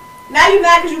thing. Now you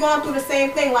mad because you going through the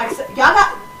same thing. Like, y'all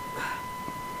got,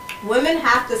 women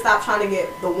have to stop trying to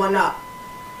get the one up.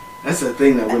 That's the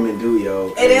thing that women do,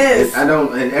 yo. It is. I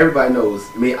don't, and everybody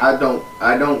knows. I mean, I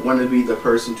don't want to be the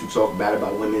person to talk bad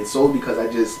about women solely because I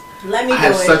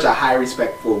have such a high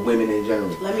respect for women in general.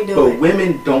 Let me do it. But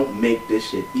women don't make this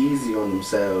shit easy on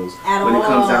themselves when it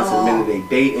comes down to the men that they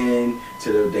dating,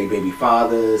 to their baby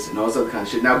fathers, and all this other kind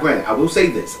of shit. Now, granted, I will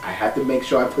say this. I have to make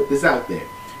sure I put this out there.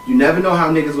 You never know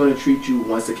how niggas going to treat you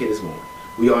once the kid is born.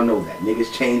 We all know that.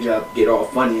 Niggas change up, get all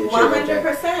funny and shit 100%. Like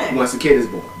that once the kid is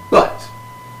born. But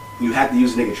you have to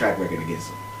use a nigga track record against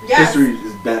them. Yes. History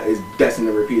is destined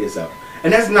to repeat itself.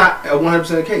 And that's not a 100%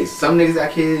 the case. Some niggas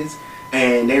got kids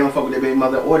and they don't fuck with their baby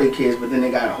mother or their kids, but then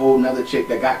they got a whole nother chick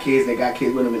that got kids, they got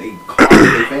kids with them and they call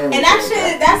their family. And that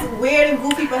shit, that's weird and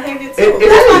goofy behavior too. That's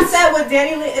what I said with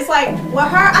Danny Lee. It's like, with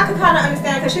her, I could kind of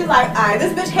understand because she's like, alright,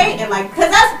 this bitch hating. Like,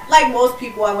 because that's like most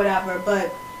people or whatever,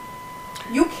 but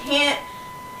you can't.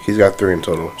 He's got 3 in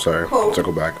total. Sorry. Cool.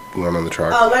 Circle back. Learn on the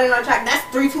track. Oh, learning on the track. That's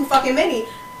 3 too fucking many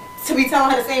to be telling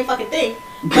her the same fucking thing.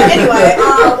 But anyway,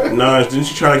 no, didn't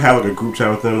she try to like, have like a group chat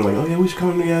with them? Like, oh yeah, we should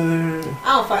come together.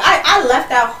 I don't fuck. I left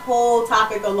that whole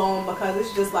topic alone because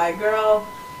it's just like, girl.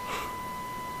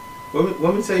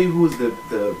 Let me tell you who's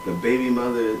the baby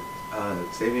mother,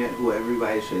 who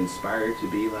everybody should inspire to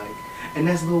be like, and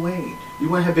that's Lil Wayne. You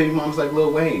want to have baby moms like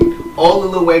Lil Wayne. All the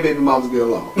Lil Wayne baby moms get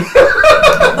along. But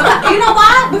you know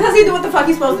why? Because he do what the fuck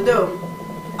he's supposed to do.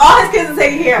 All his kids are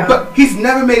taken care of. But he's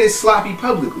never made it sloppy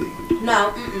publicly.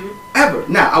 No. Ever.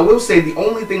 Now, I will say the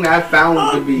only thing that I found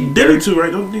to be... Diddy too,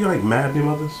 right? Don't you like mad baby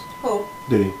mothers? Who?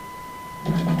 Diddy.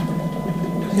 He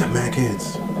got mad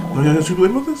kids. Don't you got 2 baby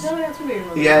mothers? No, he got 2 baby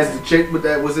mothers. He has the chick with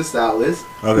that was his stylist.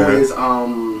 Okay. Who is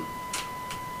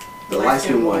the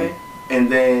light-skinned one.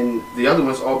 And then the other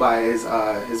one's all by his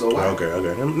old wife. Okay.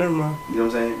 Never mind. You know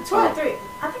what I'm saying? 2 or 3.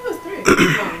 I think it was 3. three.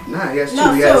 No. Nah, he has two.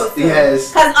 No, He has.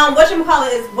 Because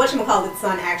whatchamacallit is whatchamacallit's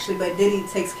son actually, but Diddy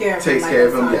takes care of him. Takes care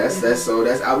of him. Yes, that's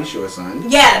I'll be sure, son.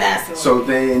 Yeah, that's him. So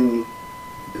then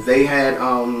they had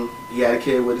he had a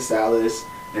kid with a stylist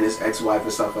and his ex-wife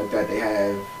and stuff like that. They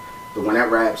have the one that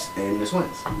raps and the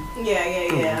twins.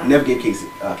 Yeah. Never gave Cassie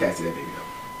that baby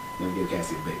though. Never gave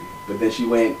Cassie the baby. But then she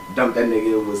went, dumped that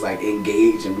nigga, was like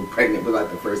engaged and was pregnant with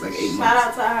like the first like 8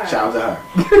 months. Shout out to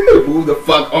her. Move the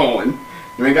fuck on.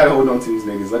 You ain't gotta hold on to these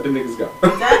niggas. Let them niggas go.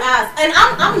 That ass. And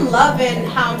I'm loving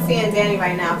how I'm seeing Danny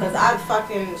right now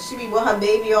because she be with her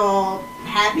baby all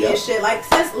happy and shit. Like,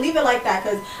 sis, leave it like that.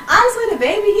 Because honestly, the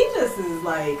baby, he just is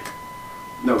like.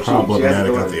 No,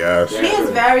 problematic at the ass. He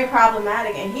is very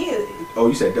problematic, and he is. Oh,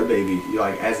 you said the baby,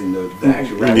 like as in the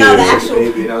actual rapper. No, the actual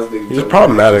baby. And I was thinking he's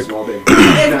problematic. Small baby.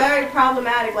 It's very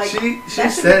problematic. Like she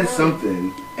said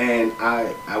something, and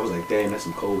I was like, damn, that's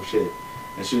some cold shit.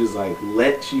 And she was like,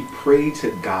 she prayed to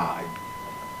God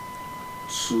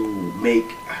to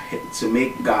make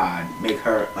God make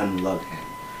her unlove him.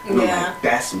 And I'm like,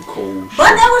 that's some cold shit.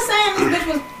 But they were saying this bitch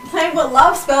was playing with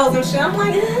love spells and shit. I'm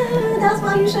like, that's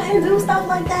why you shouldn't do stuff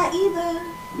like that either.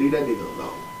 Leave that nigga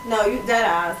alone. No, you dead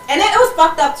ass. And it was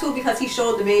fucked up too because he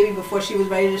showed the baby before she was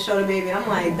ready to show the baby. And I'm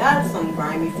like, that's some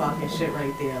grimy fucking shit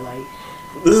right there. Like,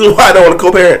 this is why I don't want to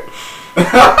co-parent. No,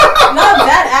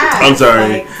 dead ass. I'm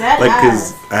sorry. Like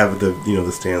because I have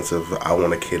the stance of I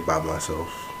want a kid by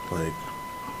myself. Like,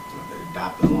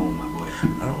 adopt alone, my boy.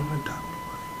 I don't want to adopt.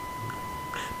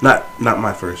 Not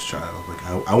my first child. Like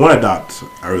I want to adopt,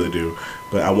 I really do,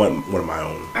 but I want one of my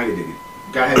own. I can dig it.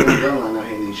 Got having a girl line out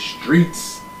here in these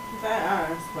streets.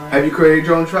 That ass. Have you created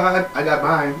your own tribe? I got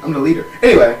mine. I'm the leader.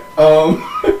 Anyway,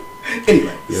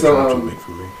 Yeah, so make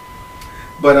for me.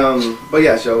 But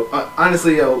yeah, so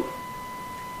honestly, yo,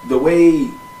 the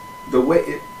way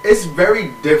it's very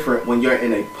different when you're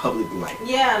in a public light.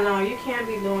 Yeah, no, you can't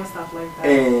be doing stuff like that.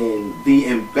 And the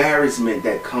embarrassment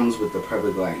that comes with the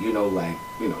public light, like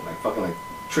fucking like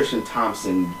Tristan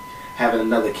Thompson having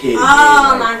another kid.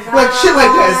 Oh my god. Like shit like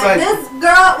that. It's like this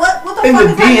girl, what the fuck in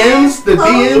is the DMs,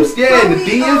 Chloe, the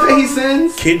DMs that he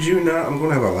sends. Kid you not, I'm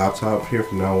gonna have a laptop here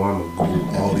from now on. I'm gonna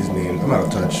Google all these names. I'm out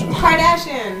of touch.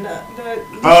 Kardashian.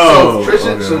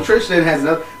 So Tristan has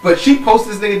another, but she posts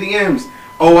this nigga DMs.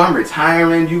 Oh, I'm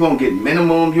retiring. You gonna get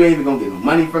minimum. You ain't even gonna get no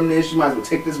money from this. You might as well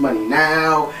take this money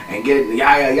now and get it.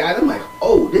 Yada. I'm like,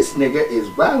 oh, this nigga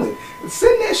is wilding.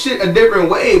 Send that shit a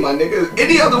different way, my nigga.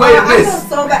 Any other way than this. I feel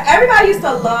so bad. Everybody used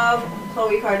to love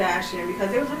Khloe Kardashian because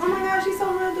they was like, oh my god, she's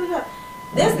so real.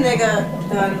 This nigga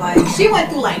done like she went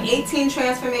through like 18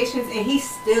 transformations and he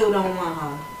still don't want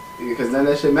her. Because none of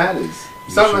that shit matters.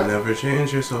 You should never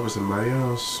change yourself with somebody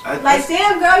else. Like,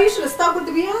 damn, girl, you should have stuck with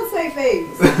the Beyonce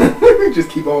face. Just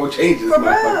keep on changing. For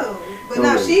real. But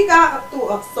no, she got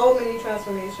through so many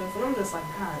transformations, and I'm just like,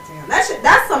 god damn.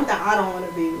 That's something I don't want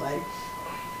to be like.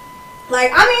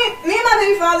 Like, I mean, me and my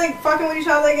baby father fucking with each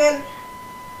other again.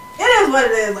 It is what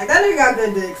it is. Like, that nigga got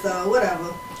good dick, so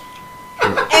whatever.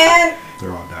 And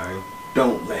they're all dying.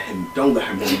 Don't let him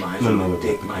minimize your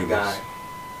dick, my guy.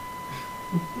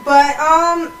 But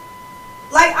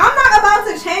like, I'm not about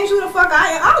to change who the fuck I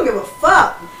am. I don't give a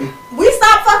fuck. We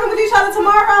stop fucking with each other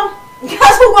tomorrow.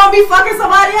 Guess who gonna be fucking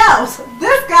somebody else?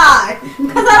 This guy.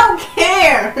 Cause I don't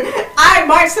care. I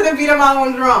march to the beat of my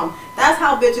own drum. That's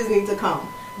how bitches need to come.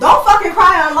 Don't fucking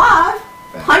cry on live.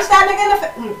 Punch that nigga in the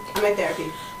face. I'm in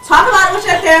therapy. Talk about it with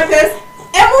your therapist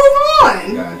and move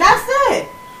on. Gotcha. That's it.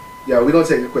 Yo, we gonna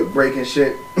take a quick break and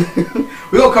shit.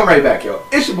 We gonna come right back, yo.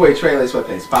 It's your boy Trey Lace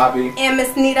Sweatpants Poppy and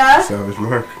Miss Nita. Savage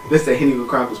Mark. This is the Henny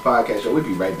Chronicles podcast, yo. We'll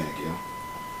be right back, yo.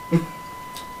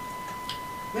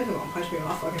 This is gonna punch me in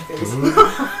my fucking face.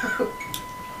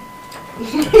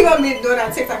 He gonna be doing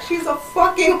that TikTok. She's a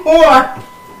fucking whore.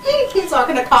 He's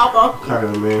talking to Capo.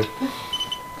 Talking to me.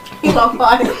 He's gonna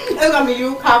fight. It's gonna be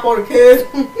you, Capo, the kids.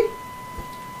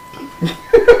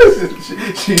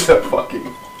 She's a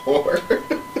fucking whore.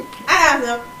 I asked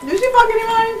her, did she fuck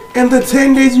anybody? And the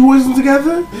 10 days you wasn't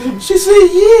together? She said,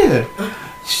 yeah.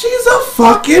 She's a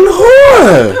fucking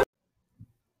whore.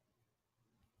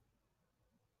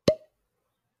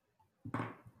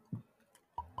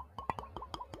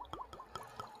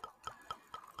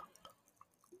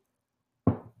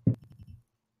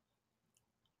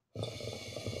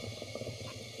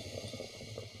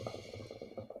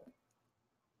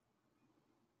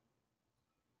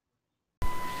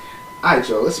 Alright,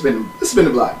 yo, let's spin the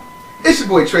block. It's your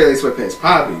boy Trey Lace Sweatpants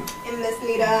Poppy And Miss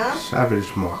Nita.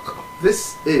 Savage Mark.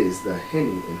 This is the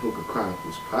Henny and Hookah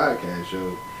Chronicles podcast,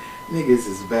 yo. Niggas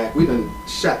is back. We done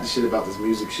shot the shit about this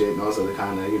music shit and also the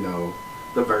kind of,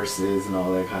 the verses and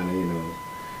all that kind of,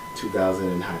 2000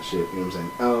 and hot shit. You know what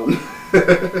I'm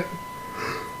saying?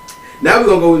 Now we're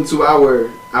gonna go into our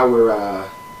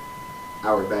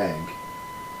bag.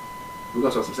 We're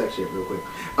gonna talk some sex shit real quick.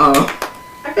 Our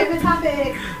favorite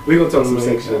topic. We're gonna talk some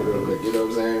sex shit real quick. You know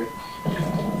what I'm saying?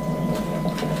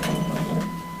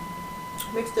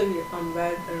 Mixed in your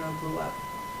red and blue up.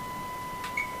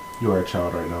 You are a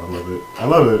child right now. I love it. I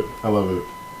love it. I love it.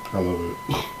 I love it.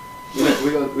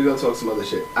 We're gonna talk some other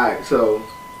shit. All right. So,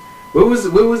 what was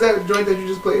that joint that you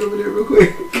just played over there, real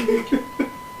quick?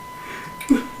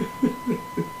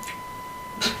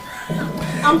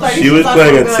 She was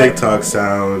playing a TikTok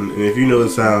sound, and if you know the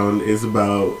sound, it's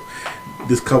about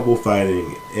this couple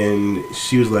fighting, and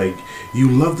she was like, "You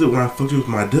loved it when I fucked you with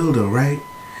my dildo, right?"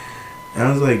 And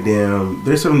I was like, "Damn,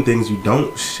 there's some things you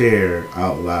don't share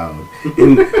out loud."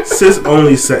 And sis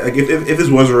only said, like, if this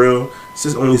was real,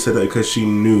 sis only said that because she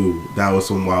knew that was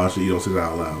some wild shit you don't say that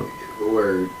out loud.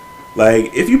 Word.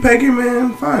 Like, if you peg your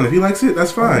man, fine. If he likes it,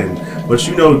 that's fine. But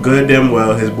you know good damn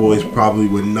well his boys probably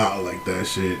would not like that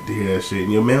shit, to hear that shit.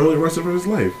 And your man would arrest him for his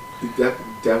life.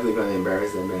 Definitely gonna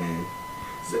embarrass that man.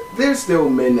 So, there's still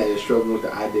men that are struggling with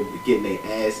the idea of getting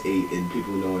their ass ate and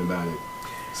people knowing about it.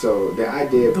 So the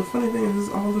idea. The funny thing is,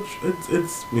 all the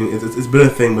it's been a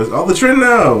thing, but it's all the trend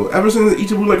now. Ever since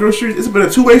Each of Blue Like Groceries, it's been a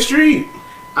two-way street.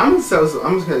 I'm just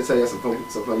gonna tell you some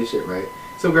funny shit, right?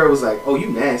 Some girl was like, "Oh, you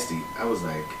nasty." I was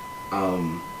like,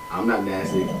 I'm not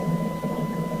nasty.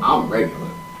 I'm regular.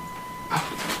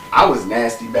 I was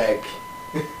nasty back.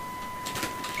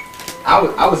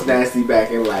 I was nasty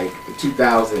back in like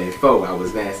 2004. I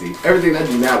was nasty. Everything I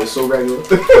do now is so regular.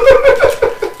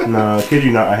 Nah, kid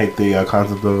you not. I hate the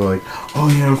concept of like, oh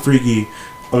yeah, I'm freaky.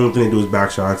 Only thing they do is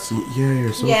back shots. Yeah,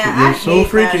 you're so you're so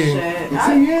freaky.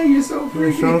 Yeah, you're so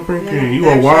freaky. You're so freaky. You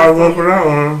a wild one for that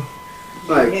one.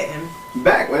 Like,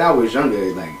 back when I was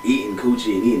younger, like eating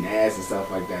coochie and eating ass and stuff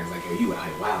like that, it's like, yo, you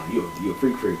like, wow, you a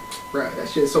freak, bruh. That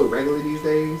shit's so regular these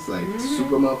days, like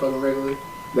super motherfucking regular.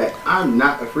 That I'm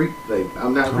not a freak. Like,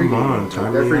 I'm not freaking. Come on,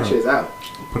 like, that freak shit's out.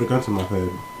 Put a gun to my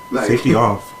head. Like, safety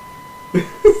off.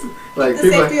 Like, the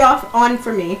safety off on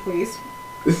for me, please.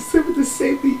 The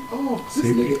safety off. This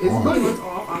Safety nigga is off. money. It's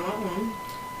off on that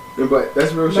one. But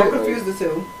that's real shit. Don't confuse the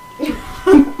two.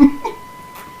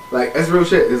 Like, that's real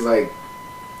shit. It's like,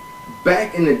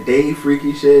 back in the day,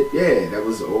 freaky shit, yeah, that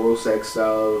was oral sex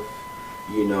stuff,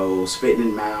 you know, spitting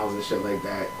in mouths and shit like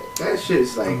that. That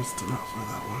shit's like, I'm still not for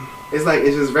that one. It's like,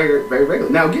 it's just very, very regular.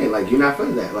 Now again, like, you're not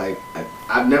feeling that. Like,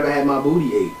 I've never had my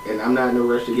booty ate, and I'm not in a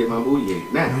rush to get my booty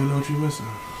ate. Now, I don't know what you're missing.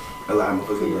 a lot of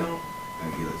motherfuckers You bro. know,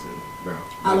 Like, listen, bro.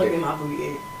 I look at my booty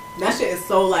ate. That shit is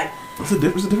so like, It's a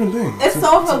different thing. it's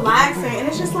so relaxing, and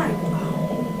it's just like,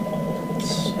 oh,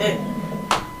 shit.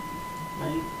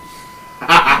 Like,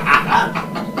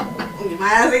 I'll get my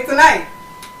ass ate tonight.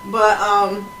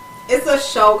 But it's a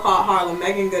show called Harlem.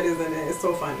 Megan Good is in it. It's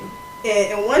so funny.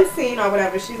 And in one scene or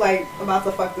whatever, she's like about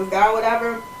to fuck this guy or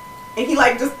whatever, and he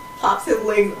like just pops his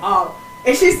legs off,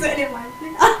 and she's sitting there like,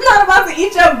 I'm not about to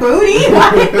eat your booty.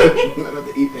 Like, I'm not about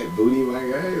to eat that booty, my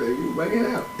guy. Like, you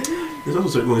bugging out. There's also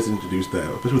certain ways to introduce that,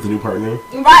 especially with a new partner.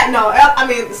 right? No, I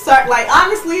mean, like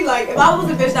honestly, like if I was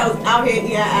a bitch that was out here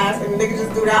eating ass and niggas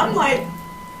just do that, I'm like,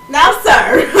 now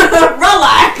sir,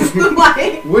 relax.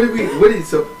 Like, What are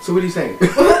you saying?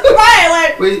 right?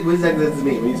 Like, what exactly does this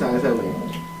mean? What are you trying to tell me?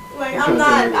 like I'm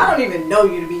not. I don't even know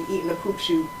you to be eating a poop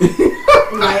shoot.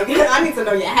 Like, I need to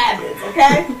know your habits,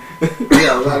 okay?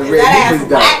 Yeah, a lot of Is red that meat ass is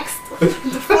done. waxed?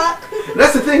 The fuck?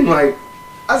 That's the thing, like,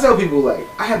 I tell people, like,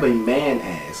 I have a man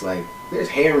ass. Like, there's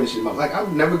hair and shit in my, like,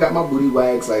 I've never got my booty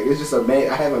waxed. Like, it's just a man,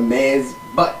 I have a man's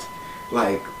butt.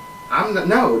 Like,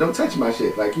 no, don't touch my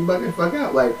shit. Like, you bugging the fuck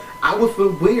out. Like, I would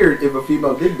feel weird if a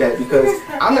female did that because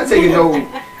I'm not taking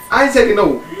I ain't taking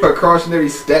no precautionary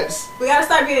steps. We gotta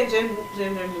start being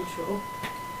gender neutral.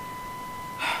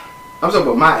 I'm talking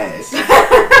about my ass.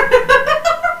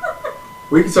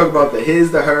 We can talk about the his,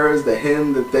 the hers, the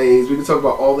him, the theys. We can talk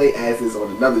about all they asses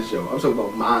on another show. I'm talking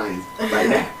about mine right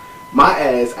now. My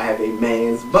ass, I have a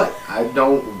man's butt. I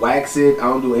don't wax it. I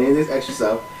don't do any of this extra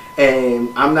stuff.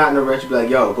 And I'm not in a rush to be like,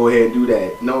 yo, go ahead and do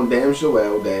that. Knowing damn sure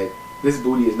well that this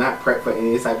booty is not prepped for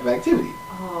any type of activity.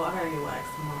 Oh, I gotta get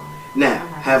waxed tomorrow. Now,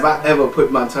 have I ever put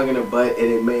my tongue in a butt and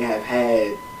it may have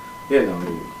had, you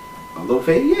know, a little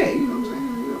fade? Yeah, you know what I'm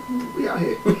saying? You know, we out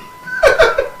here.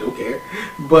 Don't care.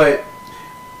 But,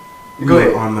 go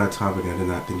ahead. On that topic, I did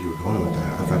not think you were going with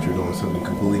that. I thought you were doing something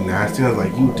completely nasty. I was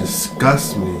like, you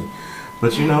disgust me.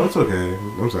 But you know, it's okay.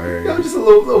 I'm sorry. You know, just a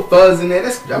little fuzz in there.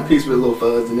 I'm peace with a little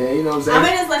fuzz in there. You know what I'm saying? I'm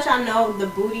gonna just let y'all know the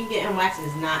booty getting waxed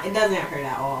is not. It doesn't hurt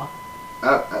at all.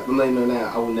 I'm letting you know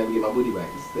now. I will never get my booty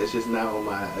waxed. That's just not on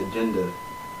my agenda.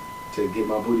 to get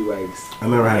my booty waxed. I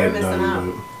never had You're it missing done.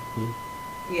 out.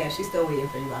 Yeah, she's still waiting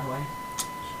for you, by the way.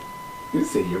 You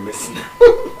say you're missing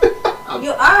out.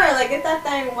 You are, like, get that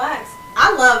thing waxed.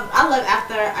 I love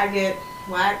after I get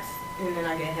waxed and then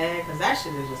I get head, because that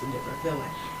shit is just a different feeling.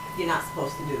 You're not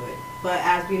supposed to do it. But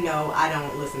as we know, I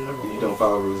don't listen to rules. You don't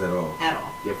follow rules at all. At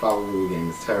all. Your follow rule game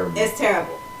is terrible. It's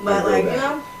terrible. But, like, you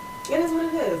know, it is what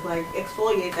it is. Like,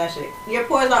 exfoliate that shit. Your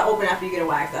pores are open after you get a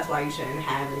wax. That's why you shouldn't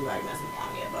have anybody messing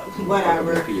down here. But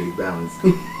whatever. pH balance.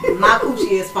 My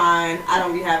coochie is fine. I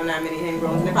don't be having that many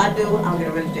ingrowns. And if I do, I'll get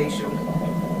a residual.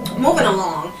 Moving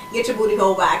along. Get your booty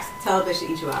hole waxed. Tell a bitch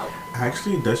to eat you out.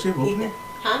 Actually, does she have opening?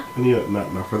 Huh? Yeah,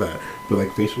 not for that. But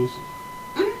like facials?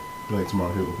 Like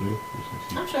tomorrow here opening?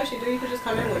 I'm sure she do. You could just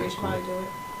come in with me. She probably do it.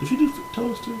 Does she do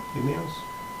toes too? Like nails?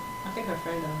 I think her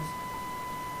friend does.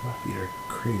 My feet are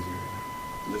crazy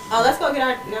right Oh, let's go get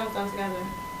our nails done together.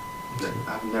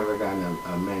 I've never gotten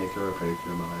a manicure or pedicure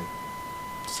in my life.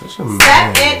 now. Such a man.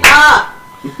 Set it up!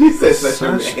 You said such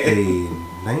a Such man. a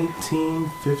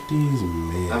 1950s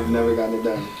man. I've never gotten it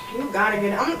done. You gotta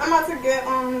get it. I'm about to get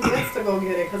Vince to go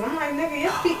get it. Because I'm like, nigga,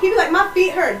 your feet. He be like, my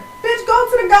feet hurt. Bitch, go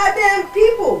to the goddamn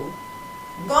people.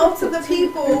 Go to the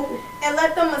people and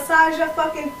let them massage your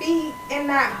fucking feet in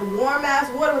that warm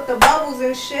ass water with the bubbles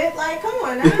and shit. Like, come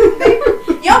on now.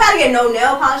 You don't gotta get no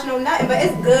nail polish, no nothing, but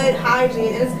it's good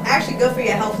hygiene and it's actually good for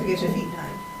your health to get your feet done.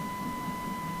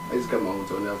 I just cut my own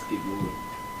toenails to keep moving.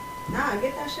 Nah,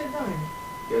 get that shit done.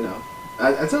 You know,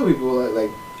 I tell people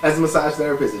like as a massage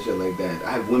therapist and shit like that.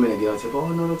 I have women that get on tip. Oh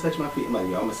no, don't touch my feet. I'm like,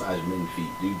 yo, I massage men's feet.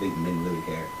 Do you think men really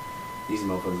care? These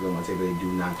motherfuckers go on my table. They do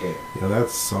not care. Yo, that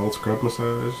salt scrub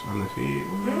massage on the feet.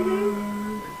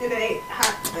 And they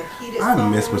hot, like heated. I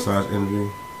sauce. miss massage envy.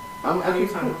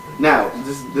 Now,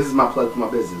 this is my plug for my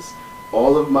business.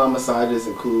 All of my massages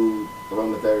include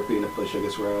aromatherapy and a foot sugar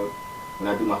scrub. When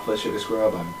I do my foot sugar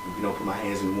scrub, I put my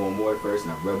hands in warm water first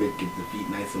and I rub it, get the feet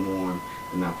nice and warm.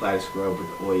 Then I apply the scrub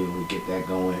with the oil and get that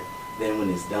going. Then when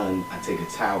it's done, I take a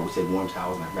towel, take warm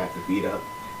towels and I wrap the feet up.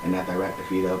 And after I wrap the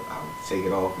feet up, I'll take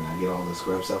it off and I get all the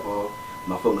scrub stuff off.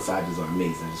 My foot massages are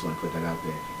amazing. I just want to put that out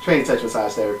there. Train touch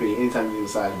massage therapy. Anytime you need a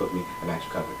massage, book me. I got you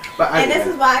covered. But and this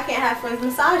is why I can't have friends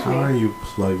massage me. How are you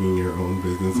plugging your own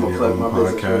business I'm in gonna your plug own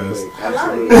my business real podcast? quick. I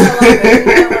love it. Absolutely. I love it.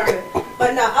 I love it.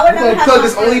 But no, I would never have Plug my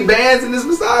this only friends. bands in this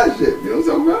massage shit. You know what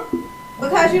I'm talking about?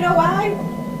 Because you know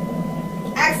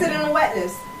why? Accidental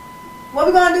wetness. What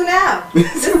we gonna do now?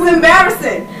 This is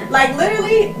embarrassing. Like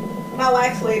literally, my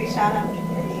wax lady, shout out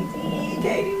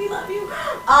Katie, we love you.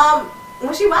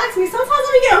 When she waxes me, sometimes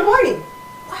I be getting horny.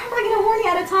 Why am I getting horny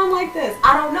at a time like this?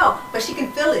 I don't know, but she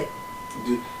can feel it.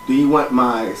 Do you want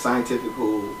my scientific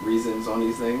reasons on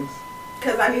these things?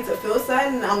 Because I need to feel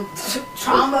something. I'm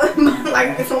trauma,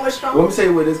 like it's so much trauma. Well, let me tell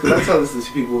you what it is, because I tell this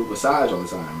to people with massage all the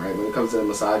time, right? When it comes to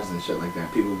massages and shit like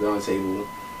that, people go on the table,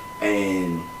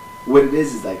 and what it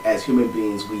is like, as human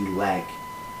beings, we lack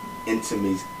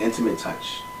intimate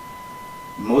touch.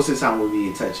 Most of the time when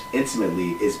we touch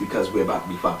intimately is because we're about to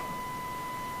be fucking.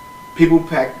 People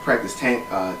practice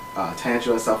tantra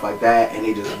and stuff like that, and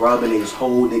they just rub and they just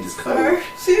hold and they just cut it.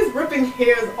 She's ripping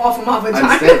hairs off of my vagina.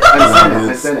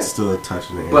 Understand It's still a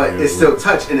touch in the But area. it's still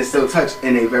touch, and it's still touch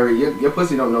in a very, your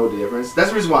pussy don't know the difference. That's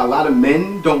the reason why a lot of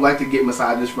men don't like to get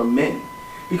massages from men.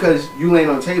 Because you laying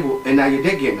on the table, and now your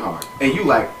dick getting hard. And you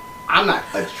like, I'm not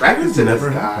attracted to this never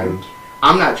guy. happened.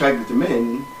 I'm not attracted to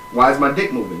men. Why is my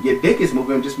dick moving? Your dick is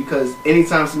moving just because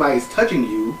anytime somebody's touching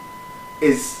you,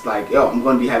 it's like, yo, I'm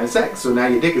going to be having sex. So now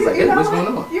your dick is like, hey, what's going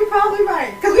on? You're probably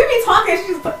right. Because we be talking, she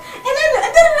just put, and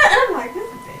I'm like,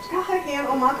 this bitch got her hand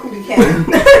on my cootie cat.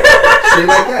 Shit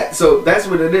like that. So that's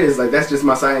what it is. Like, that's just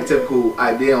my scientific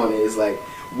idea on it. Is like,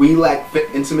 we lack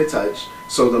intimate touch.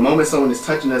 So the moment someone is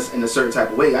touching us in a certain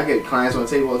type of way, I get clients on the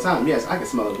table all the time. Yes, I can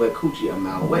smell a wet coochie a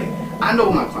mile away. I know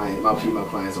my female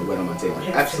clients are wet on my table.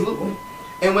 Absolutely.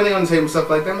 And when they're on the table and stuff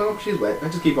like that, I'm like, oh, she's wet. I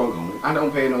just keep on going. I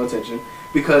don't pay no attention.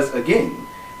 Because, again,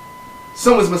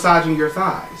 someone's massaging your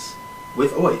thighs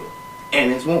with oil.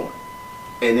 And it's warm.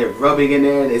 And they're rubbing in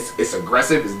there, and it's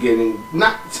aggressive. It's getting,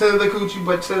 not to the coochie,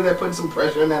 but to that, putting some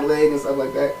pressure on that leg and stuff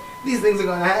like that. These things are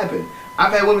going to happen.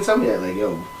 I've had women tell me that, like,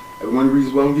 yo, one of the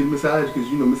reasons why I don't get a massage because,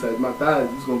 massage my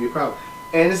thighs, it's going to be a problem.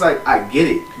 And it's like, I get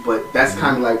it, but that's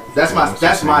kind of like, that's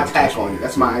my attack on it.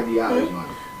 That's my ideology on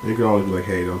it. You can always be like,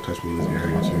 hey, don't touch me in this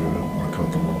area too. I'm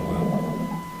comfortable with.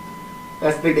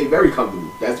 That's the thing, they very comfortable.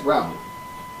 That's the problem. You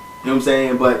know what I'm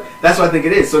saying? But that's what I think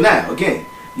it is. So now, again,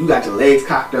 you got your legs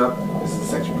cocked up. This is a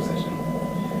sexual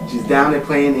position. She's down there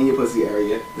playing in your pussy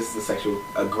area. This is a sexual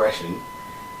aggression.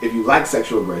 If you like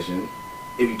sexual aggression,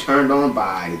 if you turned on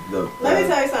by the Let me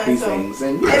tell you something. these So, things,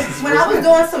 then yes, when I was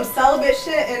doing some celibate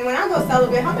shit, and when I go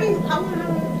celibate, how many?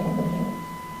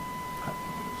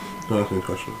 Don't ask me a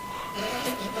question.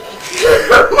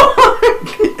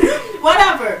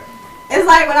 Whatever. It's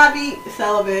like when I be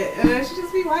celibate, and then she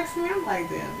just be waxing me. I'm like,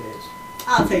 damn, bitch.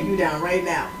 I'll take you down right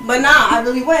now. But nah, I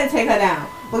really wouldn't take her down.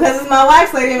 Because it's my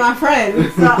wax lady and my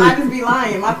friend. So I just be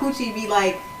lying. My coochie be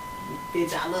like,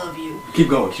 bitch, I love you. Keep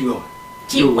going, keep going.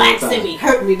 Keep waxing me.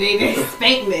 Hurt me, baby.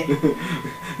 Spank me.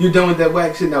 You done with that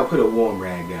wax shit? Now put a warm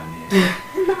rag down there.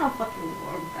 Not fucking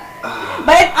warm rag.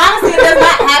 But honestly, it does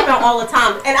not happen all the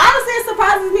time. And honestly, it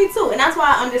surprises me too. And that's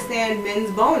why I understand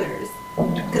men's boners.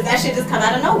 Because that shit just come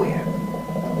out of nowhere.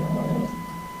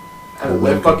 How does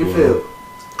that fucking feel?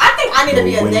 I think I need to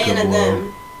be a they and a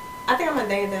them. I think I'm a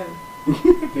they and them.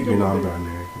 You're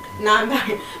non-binary. Okay.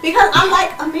 Non-binary. Because I'm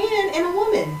like a man and a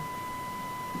woman.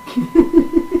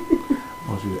 I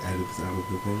want you to edit this out of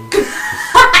the thing.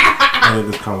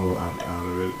 Edit this combo out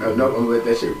of it. Oh, no, I'm gonna let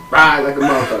that shit ride like a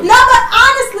motherfucker. No, but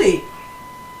honestly,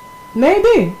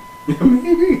 maybe.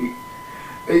 Maybe.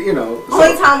 You know.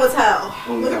 Only time will tell.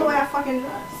 Only Look at time. the way I fucking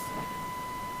dress.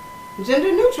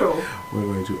 Gender neutral. We're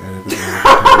going to edit this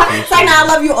out. It's like, now I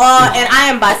love you all, and I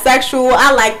am bisexual.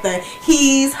 I like the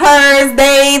he's, hers,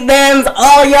 they, thems,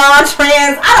 all y'all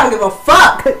trans. I don't give a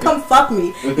fuck. Come fuck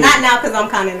me. Not now, because I'm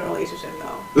kind of in a relationship,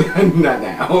 though. Not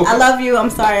now. I love you. I'm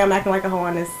sorry I'm acting like a hoe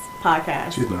on this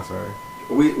podcast. She's not sorry.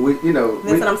 We you know.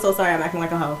 Vincent, I'm so sorry I'm acting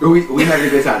like a hoe. We having a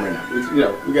good time right now.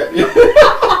 We got.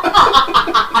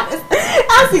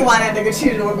 I see why that nigga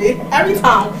cheated on me. Every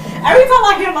time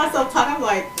I hear myself talk, I'm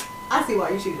like, I see why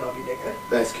you cheated on me, nigga.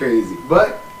 That's crazy.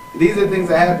 But these are things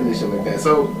that happen and shit like that.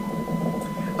 So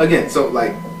again, so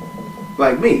like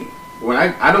me, when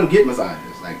I don't get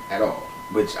massages like at all,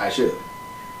 which I should,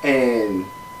 and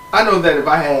I know that if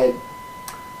I had.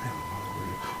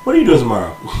 What are you doing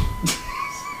tomorrow?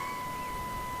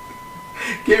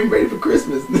 Getting ready for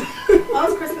Christmas. Oh,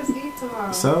 it's Christmas Eve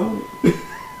tomorrow. So?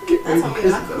 Get ready That's for when my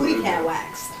Christmas. booty cat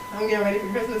waxed. I'm getting ready for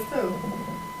Christmas too.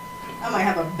 I might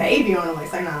have a baby on the way.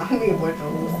 It's like, nah, we abort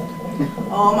those.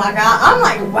 Oh my god, I'm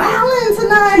like wildin'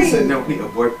 tonight. She said, no, we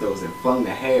abort those and flung the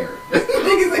hair.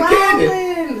 Niggas a cannon.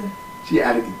 Wildin'. She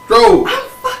out of control. I'm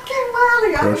fucking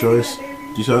wildin'. Y'all Pro-choice? see that,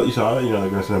 baby? You saw it? You know,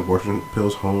 they're going to send abortion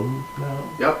pills home now?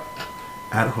 Yep.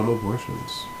 At-home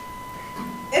abortions.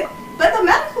 But the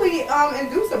medically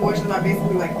induced abortions are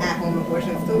basically like at-home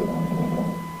abortions too.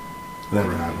 I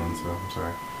never had one, so I'm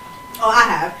sorry. Oh, I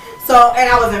have. So, and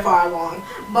I wasn't far along.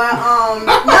 But,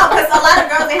 no, because a lot of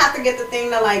girls, they have to get the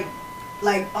thing to,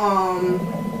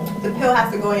 the pill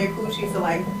has to go in your coochie to,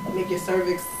 like, make your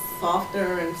cervix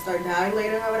softer and start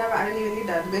dilating or whatever. I didn't even need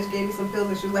that. The bitch gave me some pills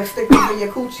and she was like, stick these in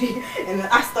your coochie. And then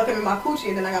I stuck them in my coochie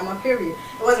and then I got my period.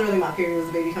 It wasn't really my period. It was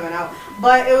the baby coming out.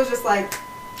 But it was just like,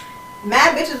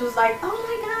 mad bitches was like, oh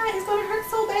my god, it's gonna hurt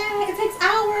so bad. It takes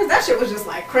hours. That shit was just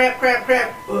like, cramp. Ugh.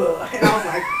 And I was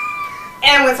like...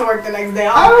 And went to work the next day.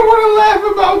 I don't want to laugh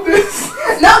about this.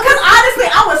 No, because honestly,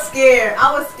 I was scared.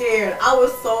 I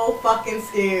was so fucking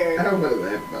scared. I don't want to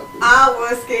laugh about this. I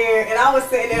was scared. And I was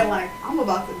sitting there like, I'm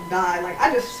about to die. Like,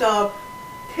 I just shoved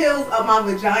pills up my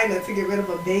vagina to get rid of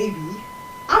a baby.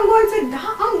 I'm going to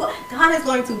die. God is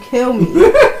going to kill me.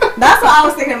 That's what I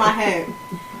was thinking in my head.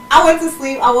 I went to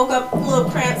sleep. I woke up, little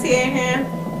cramps here and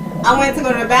here. I went to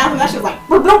go to the bathroom. That shit was like,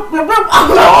 bloop, bloop, bloop, bloop. I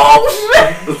was like, oh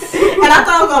shit. And I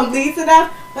thought I was going to bleed to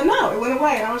death. But no, it went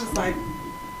away. And I was just like,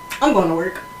 I'm going to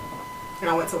work. And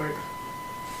I went to work.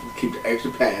 Keep the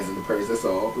extra pads in the purse, that's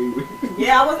all.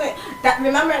 Yeah, I wasn't,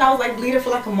 remember, and I was like bleeding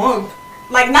for like a month.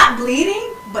 Like, not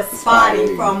bleeding, but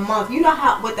spotting for a month. You know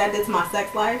what that did to my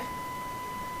sex life?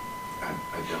 I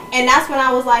don't. And that's when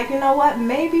I was like, you know what?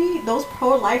 Maybe those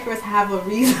pro-lifers have a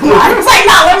reason why. I was like,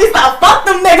 no, let me stop. Fuck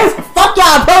them niggas. Fuck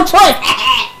y'all, pro-choice.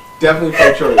 Definitely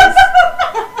pro-choice.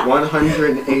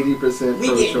 180% pro-choice.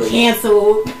 We get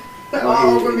canceled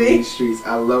all over in me. these streets.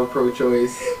 I love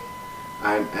pro-choice.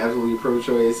 I'm absolutely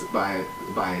pro-choice by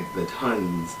the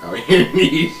tons out here in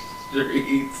these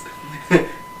streets.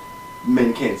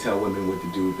 Men can't tell women what to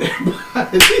do with their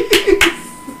bodies.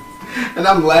 And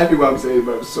I'm laughing while I'm saying it,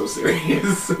 but I'm so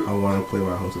serious. I want to play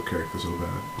my host of character so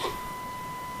bad.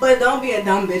 But don't be a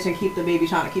dumb bitch and keep the baby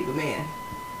trying to keep a man.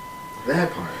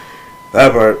 That part.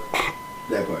 That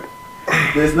part.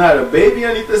 There's not a baby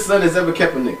underneath the sun that's ever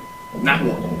kept a nigga. Not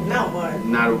one. Not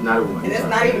one. Not a one. And it's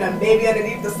not even a baby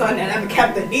underneath the sun that ever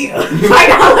kept a needle.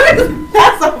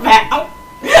 That's so bad. I'm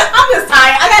just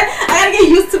tired. I gotta get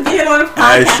used to being on a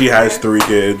podcast. She has 3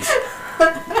 kids.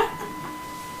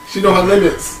 She know her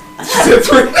limits. She said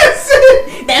 3. That's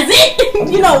it. That's it.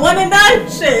 You know, one and done.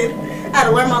 Shit. I had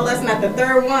to learn my lesson at the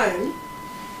 3rd one.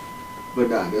 But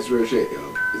nah, that's real shit,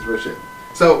 yo. It's real shit.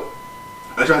 So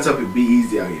I try to tell people, be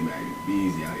easy out here, man. Be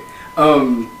easy out here.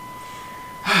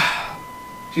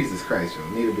 Jesus Christ, yo.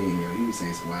 Nita Bean, yo. You be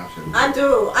saying some wild shit. I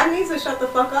do. I need to shut the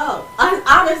fuck up.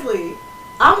 Honestly,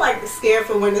 I'm like scared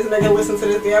for when this nigga listen to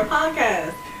this damn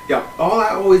podcast. Yeah, all I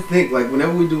always think, like,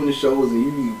 whenever we're doing the shows and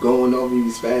you be going over, you be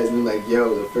spazzing, like,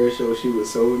 yo, the first show, she was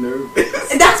so nervous.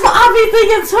 And that's what I be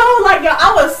thinking too. Like, yo,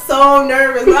 I was so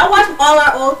nervous. When I watched all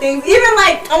our old things, even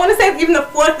like, I want to say even the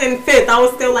 4th and 5th, I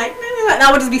was still like, nah, and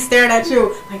I would just be staring at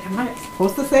you. Like, am I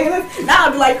supposed to say this? Now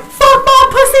I'd be like, fuck my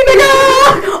pussy,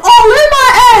 nigga! All in my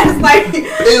ass!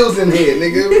 Like, Pills in here,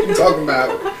 nigga. What you talking about?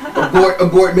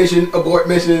 Abort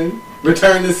mission.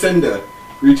 Return to sender.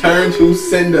 Return to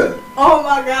sender. oh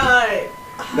my god.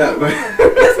 No, but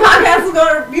This podcast is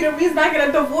gonna be the reason I get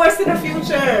a divorce in the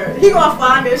future. He gonna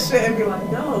find this shit and be like,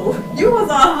 yo, you was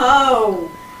a hoe.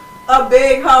 A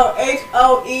big hoe.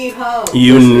 H-O-E hoe.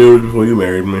 You knew it before you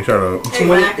married me. Shut up.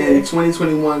 Exactly. in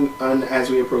 2021,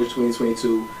 as we approach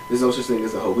 2022, there's no such thing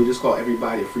as a hoe. We just call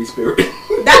everybody a free spirit.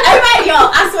 Everybody, yo,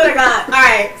 I swear to God.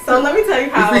 Alright, so let me tell you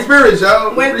how. Free spirits,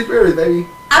 yo. When- Free spirits, baby.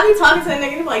 I be talking to a nigga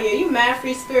and he be like, yeah, you mad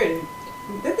free spirited.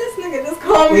 Did this nigga just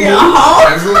call me a hoe?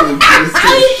 Absolutely. Just I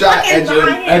get shot fucking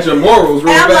dying. at your morals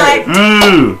real And I'm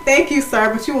bad. like, thank you,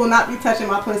 sir, but you will not be touching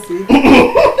my pussy.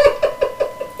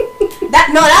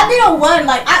 That'd be the one,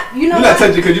 like, you know You're not what?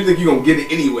 touching because you think you're going to get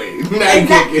it anyway. Now you can't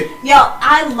Exactly. get it. Yo,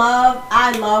 I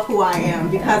love who I am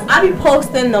because I be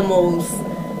posting the most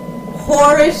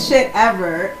horrid shit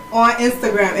ever on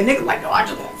Instagram, and niggas like, yo, I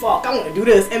just want to fuck, I want to do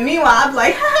this, and meanwhile I'm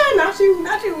like, haha, not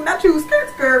you,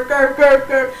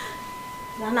 skirt.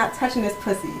 I'm not touching this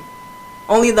pussy.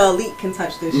 Only the elite can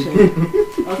touch this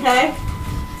shit, okay?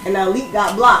 And the elite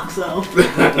got blocked, so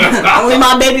only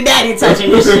my baby daddy touching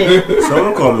this shit.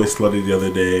 Someone called me slutty the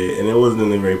other day, and it wasn't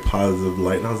in a very positive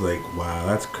light. And I was like, "Wow,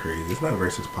 that's crazy. It's not very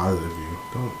positive of you.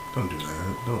 Don't do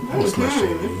that. Don't slut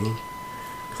shame me.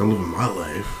 Cause I'm living my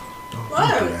life. Don't do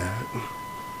that."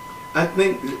 I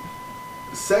think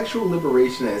sexual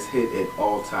liberation has hit an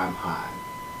all-time high,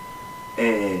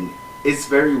 and it's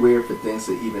very weird for things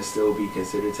to even still be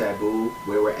considered taboo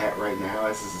where we're at right now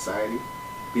as a society,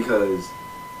 because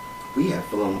we have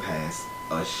flown past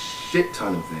a shit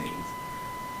ton of things.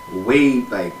 We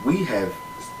have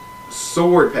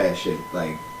soared past shit.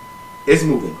 Like, it's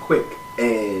moving quick,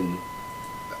 and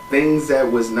things that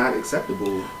was not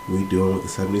acceptable, We doing what the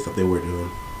 70s thought they were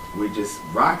doing. we're just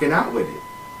rocking out with it.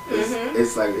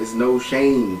 It's like, it's no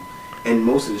shame in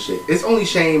most of the shit. It's only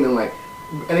shame in, like,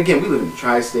 and again, we live in the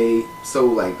tri-state, so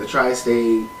like the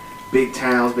tri-state, big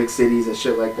towns, big cities and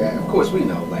shit like that. Of course we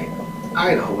know, like,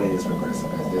 Idaho ain't as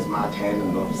progressive as this, Montana,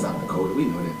 North and South Dakota. We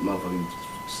know that motherfucking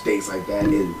states like that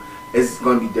is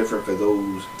going to be different for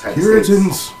those type of states.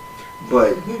 Puritans.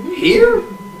 But here,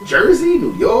 Jersey,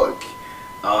 New York,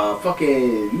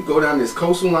 fucking, you go down this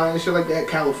coastal line and shit like that,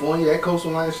 California, that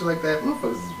coastal line and shit like that,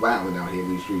 motherfuckers is wilding out here in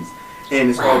these streets, and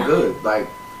it's all good. Like,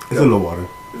 It's in the water.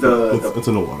 It's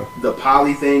in the water. The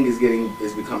poly thing is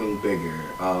becoming bigger.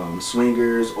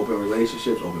 Swingers, open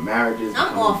relationships, open marriages. I'm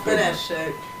becoming all for bigger. that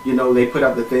shit. You know, they put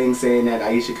out the thing saying that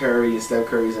Aisha Curry and Steph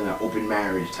Curry's in an open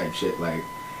marriage type shit. Like,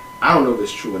 I don't know if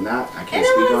it's true or not. I can't And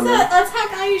speak then on when that. attack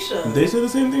Aisha. They said the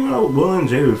same thing about Will and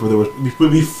Jada before there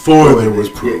was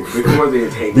proof. Yeah, before they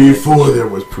take Before there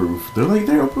was proof. They're like,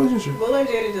 they're open relationship. Will and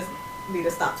Jada just need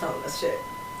to stop telling us shit.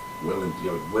 Will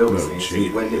No, was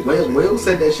saying Jada. when Will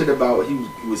said that shit about he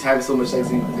was having so much sex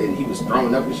and he was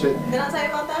throwing up and shit. Did I tell you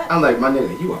about that? I'm like, my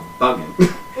nigga, you are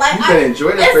bugging. Like, You better enjoy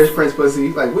that it's- Fresh Prince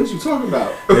pussy. Like, what you talking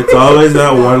about? It's always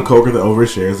that one coker that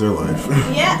overshares their life.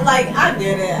 Yeah, like, I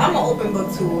get it. I'm an open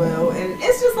book too, Will. And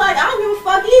it's just like, I don't give a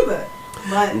fuck either.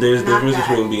 But There's a not difference that.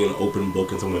 between being an open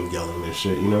book and someone yelling their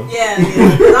shit, you know? Yeah.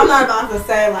 'Cause I'm not about to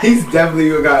say, like... He's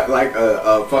definitely got like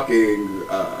a fucking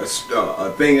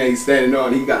a thing that he's standing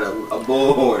on. He got a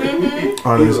bullhorn. Mm-hmm.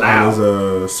 On He's his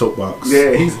loud. soapbox.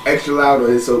 Yeah, he's extra loud on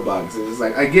his soapbox. And it's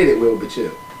like, I get it, Will, but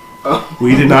chill.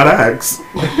 We did not ask.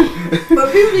 But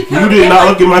people be You did not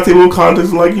look at my table of contents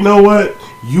and like, you know what?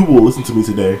 You will listen to me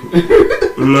today.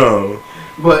 No.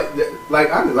 But like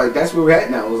that's where we're at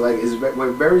now. It's like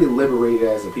we're very liberated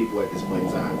as a people at this point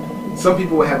in time. Some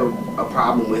people will have a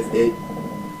problem with it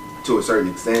to a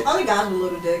certain extent. Only guys with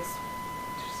little dicks.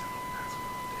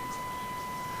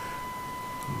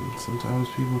 Sometimes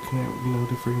people can't,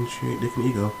 differentiate dick and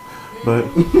ego. But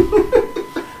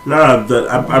nah,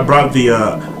 I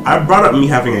brought up me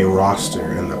having a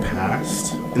roster in the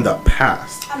past.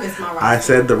 I miss my roster. I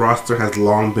said the roster has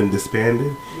long been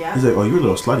disbanded. Yeah. He's like, oh, you're a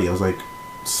little slutty. I was like,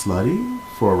 slutty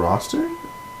for a roster?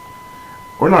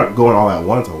 We're not going all at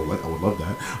once. I would love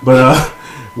that. But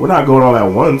We're not going all at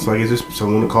once. Like, it's just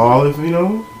someone to call if, you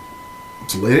know,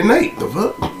 it's late at night. The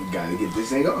fuck? You gotta get this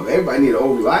thing off. Everybody need an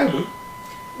old reliable.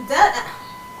 That.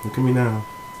 Look at me now.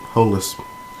 Holeless.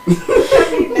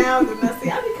 I be now the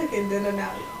messy. I be cooking dinner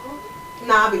now, y'all.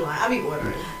 Nah, I be lying. I be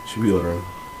ordering. Should be ordering.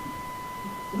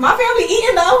 My family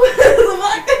eating though.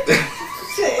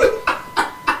 Shit.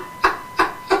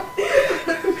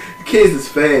 Kids is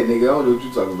fed, nigga. I don't know what you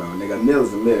talking about, nigga.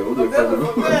 Meals and meal.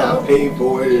 I paid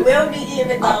for it. Will be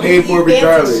eating. I paid for it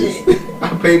regardless.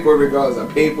 I paid for it regardless.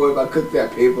 I paid for it if I cooked it. I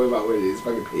paid for it about what it is.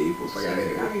 Fucking paid for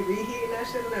it. I be reheating that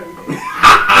shit and everything.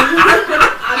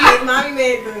 I made mommy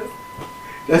made this.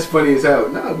 That's funny as hell.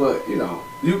 No, but you know,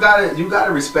 you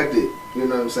gotta respect it. You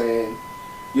know what I'm saying?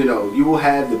 You know, you will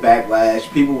have the backlash.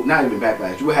 People, not even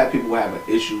backlash. You will have people who have an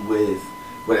issue with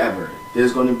whatever.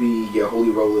 There's going to be your holy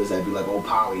rollers that be like, oh,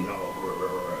 poly, no.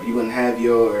 You're going to have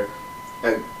your...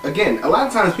 again, a lot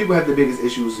of times people have the biggest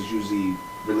issues is usually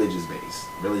religion-based.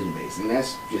 And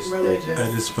that's just... Religious.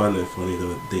 And it's fun and funny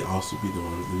that they also be the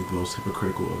ones, the most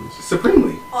hypocritical ones.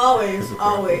 Supremely. Always the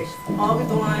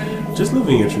one. Just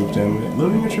living your truth, damn it.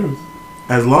 Living your truth.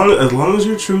 As long as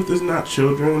your truth is not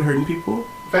children and hurting people...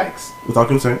 Facts. Without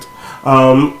consent.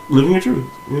 Living your truth,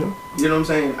 you know? You know what I'm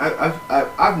saying?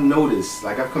 I've noticed,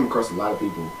 like, I've come across a lot of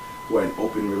people who are in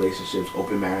open relationships,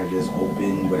 open marriages,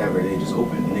 open whatever. They just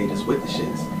open and they just with the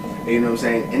shits. And you know what I'm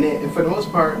saying? And for the most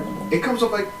part, it comes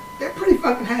off like they're pretty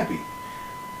fucking happy.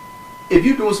 If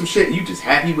you're doing some shit, you just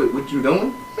happy with what you're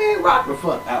doing, man, rock the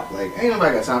fuck out. Like, ain't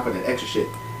nobody got time for that extra shit.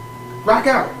 Rock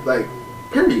out. Like,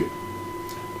 period.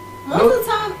 Most of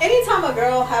the time, anytime a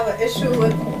girl have an issue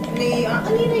with me,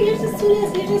 Anita, you're just do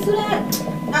this, you're just do that.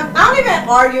 I don't even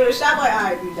argue the shit. I'm like,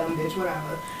 alright, you dumb bitch,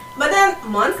 whatever. But then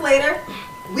months later,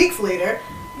 weeks later,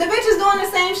 the bitch is doing the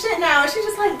same shit now, and she's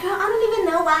just like, girl, I don't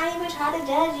even know why I even try to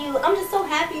judge you. I'm just so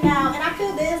happy now, and I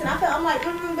feel this, and I'm like,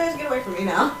 bitch, get away from me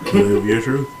now. Live your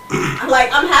truth. I'm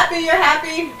like, I'm happy you're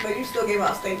happy, but you still gave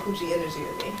out stank coochie energy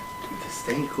to me.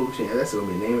 Stank Coochie. That's gonna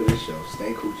be the name of this show.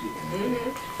 Stank Coochie.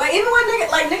 But even when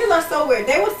niggas are so weird,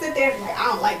 they will sit there and be like, I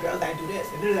don't like girls that do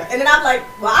this and do that. And then I'm like,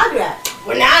 well, I do that.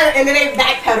 Well, now, and then they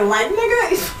backpedal like,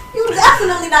 nigga, you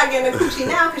definitely not getting a coochie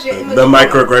now because you're immature. The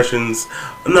microaggressions.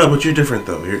 No, but you're different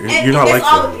though. You're not like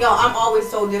that. Yo, I'm always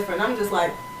so different. I'm just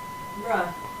like,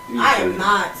 bruh. I am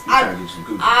not.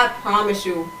 I promise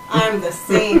you, I am the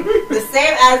same. The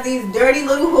same as these dirty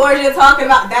little whores you're talking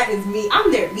about. That is me.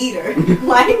 I'm their leader.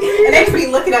 Like, and they just be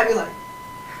looking at me like.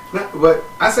 But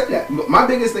I said that. My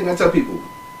biggest thing I tell people,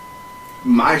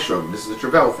 my struggle. This is a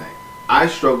Travell thing. I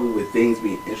struggle with things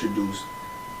being introduced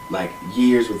like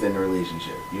years within a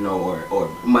relationship, you know, or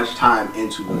much time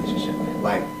into the relationship.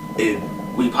 Like if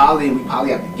we poly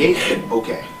out the gate,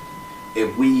 okay.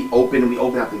 If we open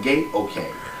out the gate,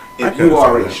 okay. If you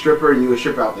are a stripper and you a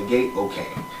stripper out the gate, okay.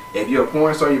 If you're a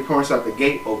porn star, you're a porn star out the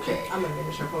gate, okay. I'm gonna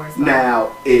finish a porn star.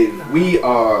 Now, if we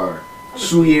are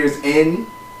 2 years in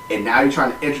and now you're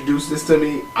trying to introduce this to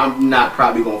me, I'm not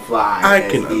probably gonna fly. I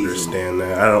can understand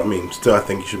that. I don't mean still. I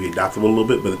think you should be adaptable a little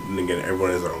bit, but then again,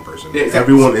 everyone is their own person. Yeah,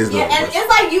 exactly. Everyone is their own person. And it's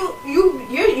like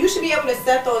you should be able to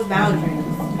set those boundaries.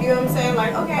 You know what I'm saying?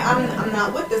 Like, okay, I'm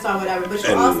not with this or whatever, but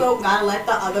you also gotta let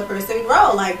the other person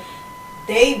grow. Like,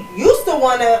 they used to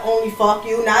want to only fuck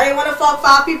you. Now they want to fuck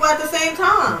 5 people at the same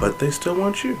time. But they still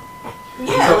want you.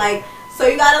 Yeah, like, so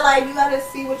you gotta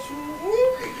see what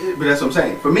you. But that's what I'm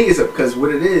saying. For me, it's because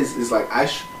what it is like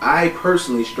I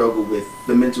personally struggle with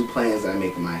the mental plans that I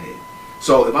make in my head.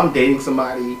 So if I'm dating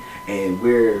somebody and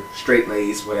we're straight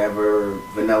laced, whatever,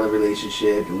 vanilla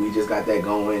relationship, and we just got that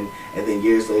going, and then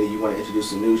years later you want to introduce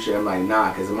some new shit, I'm like,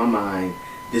 nah, because in my mind,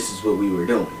 this is what we were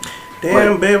doing.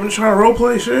 Damn, babe, I'm trying to role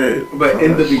play shit. But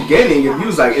in the beginning, if you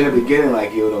was like, in the beginning,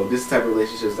 like, you know, this type of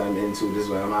relationships I'm into, this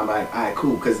way, I'm like, alright,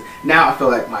 cool. Because now I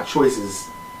feel like my choice is,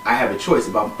 I have a choice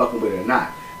if I'm fucking with it or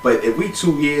not. But if we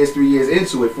 2 years, 3 years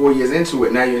into it, 4 years into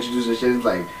it, now you're introducing shit, it's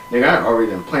like, nigga, I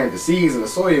already done planted the seeds and the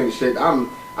soil and shit. I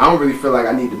don't really feel like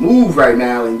I need to move right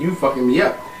now, and you fucking me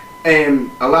up.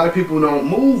 And a lot of people don't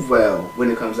move well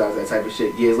when it comes out to that type of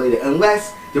shit years later,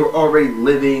 unless they were already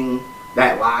living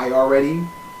that lie already.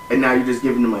 And now you're just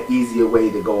giving them an easier way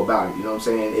to go about it. You know what I'm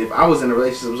saying? If I was in a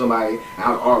relationship with somebody and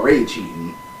I was already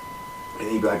cheating, and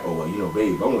he'd be like, oh, well, you know,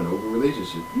 babe, I want an open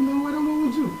relationship. You know what? I'm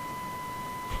with you.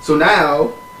 So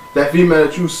now, that female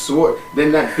that you swore,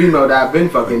 then that female that I've been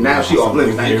fucking, now she off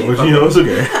limits. But you know, it's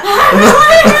okay.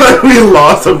 We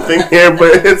lost something here,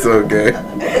 but it's okay.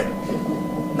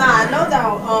 Nah, no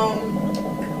doubt.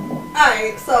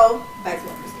 Alright, so, back to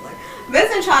what Chris was like.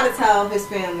 Vincent tried to tell his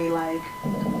family, like,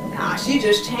 nah, she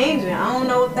just changing. I don't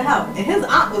know what the hell. And his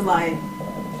aunt was like,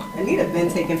 Anita been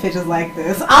taking pictures like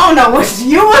this. I don't know what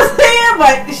you was saying,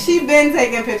 but she been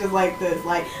taking pictures like this.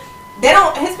 Like, they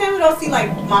don't, his family don't see like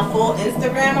my full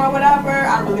Instagram or whatever.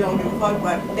 I really don't give a fuck,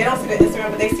 but they don't see the Instagram,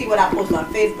 but they see what I post on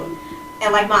Facebook.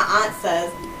 And like my aunt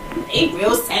says, they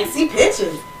real sexy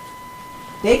pictures.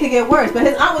 They could get worse. But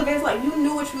his aunt was just like, you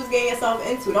knew what you was getting yourself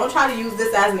into. Don't try to use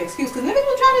this as an excuse. Because niggas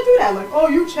will try to do that. Like, oh,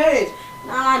 you changed.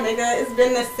 Nah, nigga, it's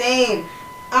been the same.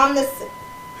 I'm the same.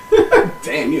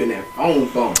 Damn, you in that phone.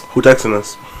 Who texting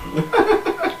us?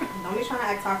 Don't be trying to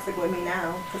act toxic with me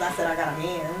now. Because I said I got a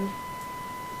man.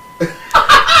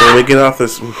 When we get off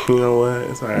this, you know what?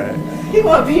 It's alright. He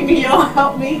want to beat me, y'all.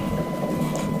 Help me.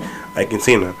 I can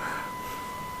see now.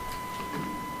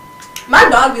 My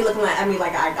dog be looking at me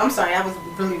like I'm sorry, that was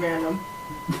really random.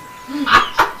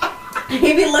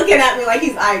 He be looking at me like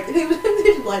he's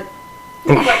he's like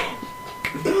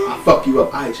I'll fuck you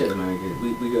up. Alright, chill, man.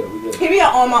 We good. He be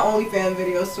on all my OnlyFans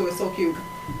videos too. It's so cute.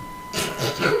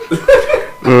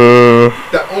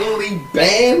 The only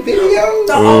band video?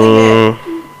 The only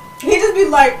band. He just be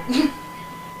like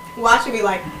watching me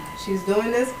like, she's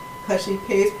doing this because she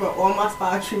pays for all my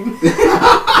spa treatment.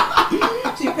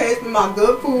 She pays for my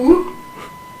good food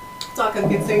so I can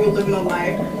continue living a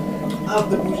life of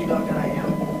the bougie dog that I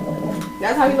am.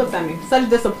 That's how he looks at me. Such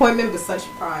disappointment, but such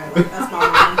pride. Like, that's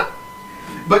my mom.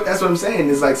 But that's what I'm saying.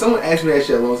 It's like someone asked me that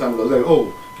shit a long time ago. It's like,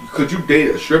 oh, could you date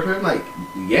a stripper? I'm like,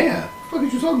 yeah. What the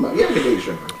fuck are you talking about? Yeah, I can date a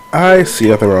stripper. I see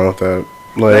nothing wrong with that.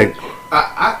 Like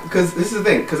because this is the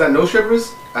thing. Because I know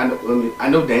strippers. I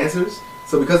know dancers.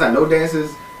 So because I know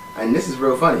dancers, and this is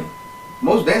real funny.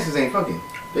 Most dancers ain't fucking.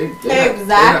 They exactly.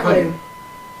 Not fucking.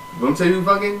 Let me tell you who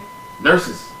fucking?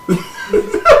 Nurses.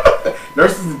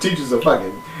 Nurses and teachers are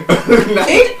fucking.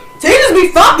 Teachers be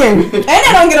fucking, and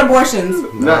they don't get abortions.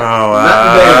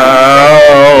 Not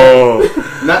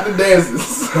the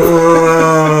dancers.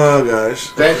 Oh gosh.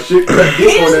 That shit cut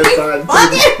deep on that side.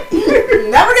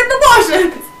 Never get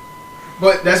abortions.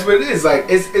 But that's what it is. Like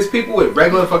it's people with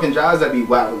regular fucking jobs that be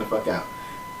wilding the fuck out.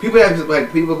 People have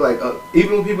like even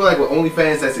with people like with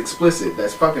OnlyFans that's explicit,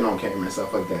 that's fucking on camera and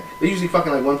stuff like that. They usually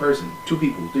fucking like one person, two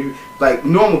people, three, like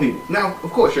normal people. Now,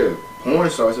 of course, sure, porn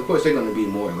stars, of course, they're gonna be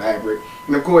more elaborate,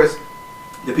 and of course,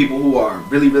 the people who are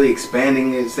really, really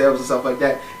expanding themselves and stuff like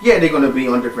that, yeah, they're gonna be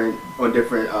on different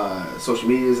social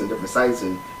medias and different sites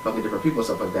and fucking different people and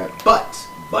stuff like that. But,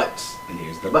 and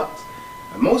here's the but.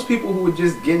 Most people who are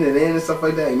just getting it in and stuff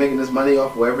like that, and making this money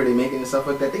off wherever they're making and stuff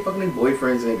like that, they fucking their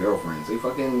boyfriends and their girlfriends. They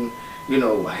fucking,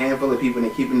 a handful of people, and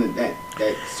they're keeping that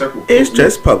circle. It's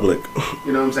just public.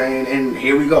 You know what I'm saying? And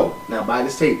here we go. Now buy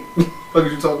this tape. What are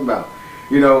you talking about?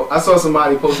 I saw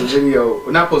somebody post a video,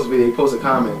 or not post a video, post a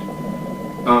comment.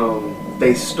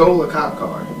 They stole a cop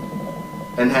car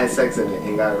and had sex in it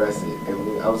and got arrested.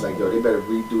 And I was like, yo, they better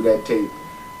redo that tape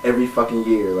every fucking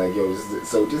year, like, yo,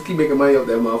 so just keep making money off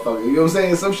that motherfucker. You know what I'm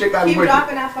saying? Some shit got to keep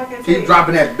dropping that fucking Keep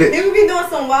dropping that bitch. People be doing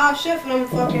some wild shit for them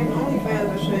fucking OnlyFans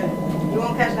and shit. You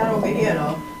won't catch that over here,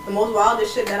 though. The most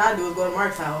wildest shit that I do is go to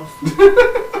Mark's house.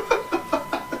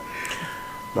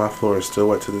 My floor is still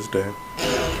wet to this day.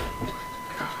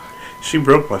 She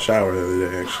broke my shower the other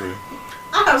day, actually.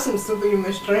 I have some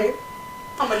superhuman strength.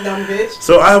 I'm a dumb bitch.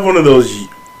 So I have one of those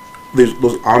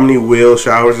Omni wheel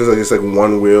showers. It's like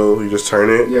one wheel. You just turn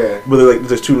it. Yeah. But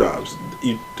there's two knobs.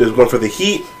 There's one for the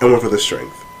heat and one for the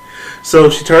strength. So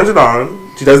she turns it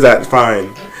on. She does that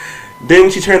fine. Then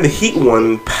she turned the heat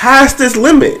one past its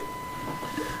limit.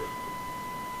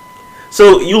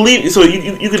 So you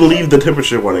can leave the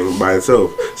temperature running by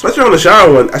itself. So I turn on the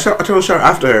shower one. I turn on the shower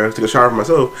after her to take a shower for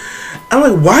myself. I'm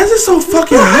like, why is it so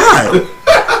fucking hot?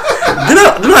 then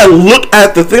I look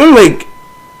at the thing. I'm like,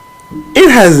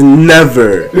 it has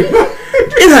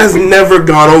never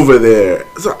gone over there.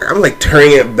 So I'm like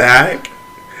turning it back.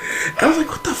 And I was like,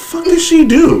 what the fuck did she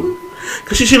do?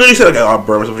 Because she literally said, like, oh, I'll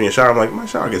burn myself in your shower. I'm like, my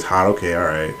shower gets hot. Okay, all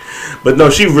right. But no,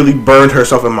 she really burned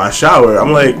herself in my shower.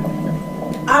 I'm like,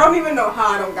 I don't even know how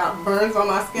I don't got burns on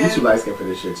my skin. You too light skin for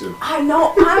this shit too. I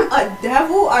know. I'm a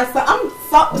devil. I'm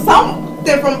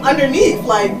something from underneath.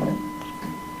 Like,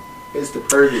 it's the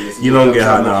purginess. You don't get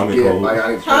hot now, I'll get cold.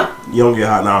 Huh? You don't get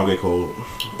hot now, I'll get cold.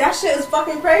 That shit is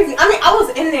fucking crazy. I mean, I was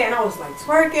in there and I was like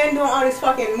twerking, doing all these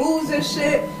fucking moves and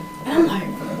shit. And I'm like,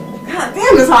 God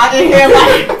damn, it's hot in here.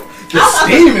 Like,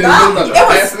 steaming. It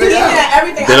was steaming and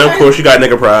everything. Then of course you got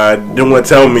nigga pride. Didn't want to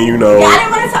tell me, Yeah, I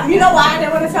didn't want to tell. You know why I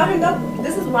didn't want to tell him though?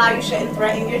 This is why you shouldn't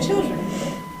threaten your children.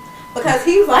 Because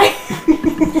he was like, he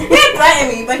didn't threaten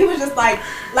me, but he was just like,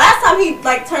 last time he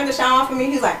like turned the shower on for me,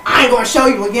 he's like, I ain't gonna show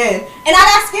you again. And I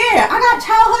got scared. I got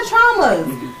childhood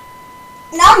traumas.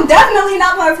 No, I'm definitely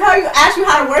not gonna ask you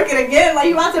how to work it again. Like,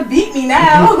 you about to beat me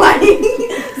now. Like,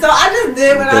 so I just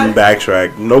did what Then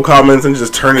backtrack. No comments and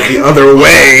just turn it the other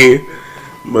way.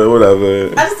 But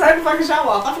whatever. I just turned the fucking shower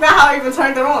off. I forgot how I even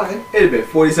turned it on. It had been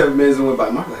 47 minutes and went by.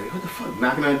 Mark like, what the fuck?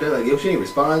 Knocking on the door like, yo, she ain't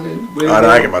responding. I know,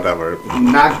 I get about that word.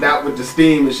 Knocked out with the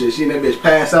steam and shit. She and that bitch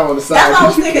passed out on the side. That's what I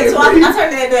was thinking too. I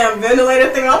turned that damn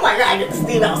ventilator thing on. I'm like, I gotta get the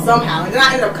steam out somehow. And then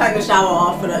I ended up cutting the shower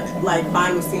off for the like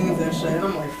final scenes and shit. And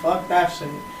I'm like, fuck that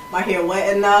shit. My hair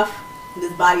wet enough.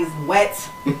 This body's wet.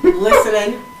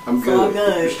 Listening. I'm good. So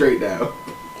good. Straight down.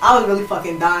 I was really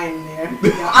fucking dying in there. You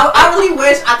know, I really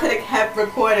wish I could have kept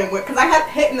recording because I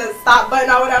kept hitting the stop button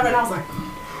or whatever, and I was like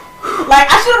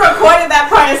I should have recorded that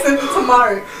part and sent it to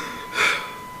Mark.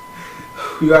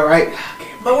 You alright?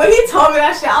 But when he told me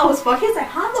that shit, I was fucking. He's like,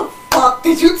 how the fuck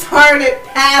did you turn it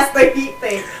past the heat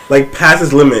thing? Like past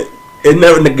its limit. It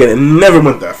never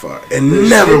went that far. It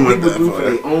never went that far.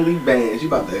 For the only bands, you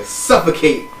about to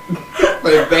suffocate for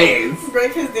the bands.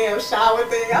 Break his damn shower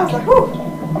thing. I was like, whew.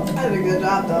 I did a good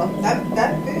job though.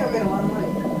 That video made a lot of money.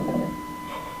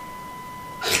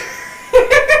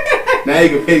 Now you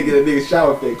can pay to get a nigga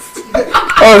shower fixed.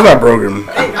 Oh, it's not broken.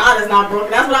 Thank God it's not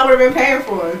broken. That's what I would have been paying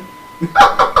for.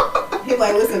 He's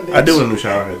like, listen, bitch. I do a new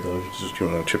shower head though. Just you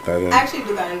want to chip that in. I actually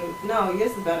do got a new. No,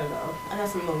 yours is better though. I got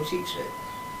some little cheap shit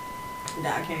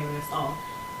that I can't even install.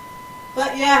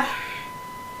 But yeah.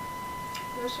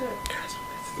 Good shit.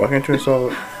 Why can't you install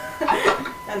it?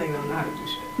 That nigga don't know how to do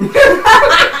shit.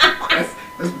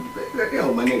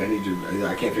 Yo, my nigga, I need you.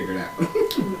 I can't figure it out.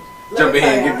 Let Jump me in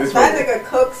here and tell get this That one. nigga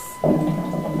cooks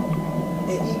and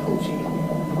eat coochie.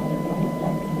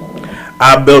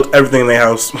 I built everything in the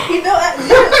house. He built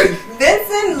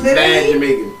Vincent Bad literally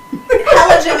Jamaican.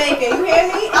 hella Jamaican. You hear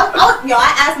me?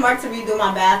 I asked Mark to redo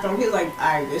my bathroom. He was like,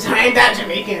 alright, bitch, I ain't that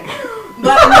Jamaican.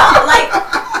 But no, like,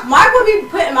 Mark would be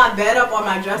putting my bed up on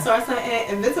my dresser or something,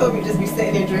 and Vincent would just be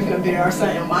sitting there drinking a beer or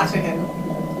something and watching him.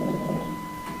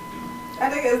 I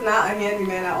think it's not a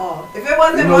handyman at all. If it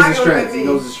wasn't Mark, it would have been me. He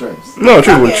knows his strengths. No,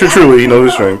 truly, he knows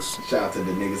his strengths. Shout out to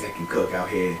the niggas that can cook out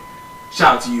here.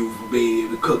 Shout out to you for being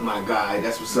able to cook, my guy.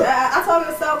 That's what's up. Yeah, I told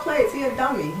him to sell plates. He a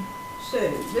dummy.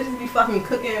 Shit, bitches be fucking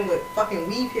cooking with fucking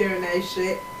weave here and that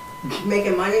shit.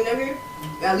 Making money, nigga.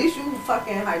 At least you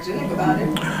fucking hygienic about it.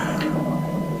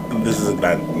 This is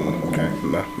not okay.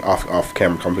 No, off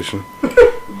camera competition.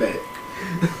 Bet.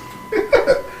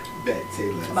 Bet.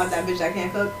 Say less. About that bitch that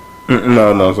can't cook.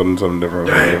 No, something different.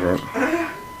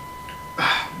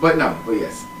 But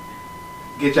yes.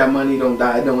 Get your money, don't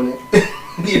die doing it.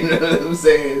 You know what I'm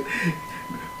saying?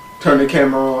 Turn the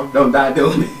camera on, don't die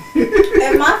doing it.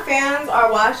 If my fans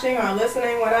are watching or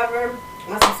listening, whatever,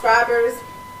 my subscribers,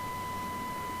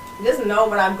 just know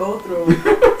what I go through.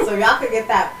 So y'all could get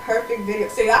that perfect video.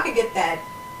 So y'all could get that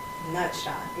nut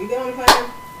shot. You get what I'm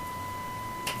saying?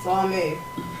 It's all me.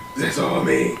 That's all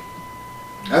me.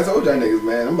 I told y'all niggas,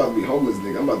 man, I'm about to be homeless,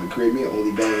 nigga. I'm about to create me an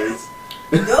OnlyBans.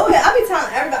 Go ahead. I be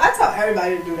telling everybody. I tell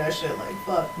everybody to do that shit. Like,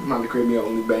 fuck. I'm about to create me an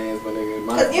OnlyBans, my nigga.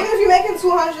 Because even if you're making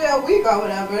 $200 a week or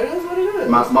whatever, it is what it is.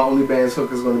 My OnlyBans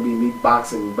hook is going to be me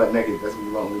boxing butt naked. That's going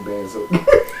to be my OnlyBans hook.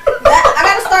 I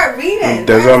gotta start reading.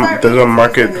 There's a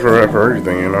market for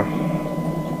everything, you know.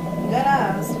 Dead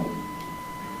ass.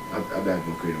 I'm not going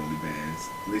to create OnlyBans.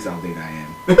 At least I don't think I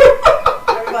am.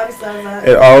 Everybody says that.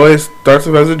 It always starts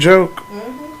off as a joke.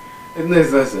 Mm-hmm. And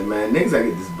listen, man, niggas gotta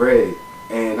get this bread,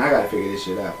 and I gotta figure this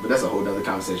shit out. But that's a whole other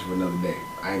conversation for another day.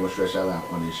 I ain't gonna stress y'all out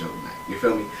on this show tonight. You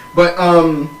feel me? But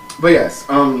yes,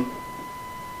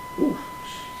 ooh,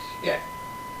 yeah.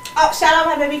 Oh, shout out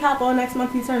my baby Capo. Next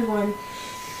month he turns 1.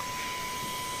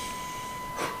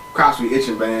 Crops be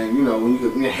itching, man. You know when you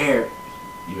get your hair,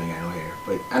 you ain't got no hair,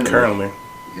 but I know Currently,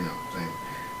 you know what I'm saying.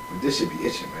 But this should be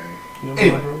itching, man. you know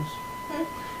Anyway. my froze.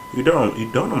 You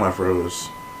don't know my froze.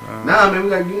 Nah, man,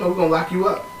 we're gonna lock you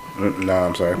up. Nah,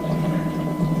 I'm sorry.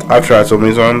 I've tried so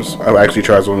many times. I've actually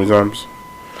tried so many times.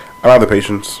 I don't have the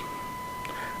patience.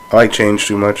 I like change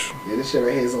too much. Yeah, this shit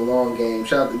right here is a long game.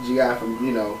 Shout out to GI for,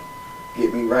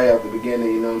 get me right out the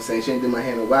beginning, you know what I'm saying? She ain't did my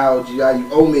hair in a while. GI, you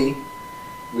owe me.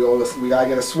 We gotta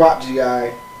get a swap,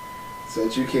 GI, so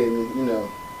that you can,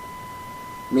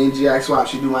 me and GI swap.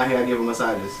 She do my hair, I give her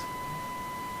massages.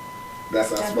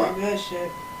 That's our That's swap. that good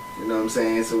shit. You know what I'm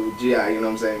saying? So GI, you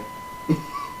know what I'm saying?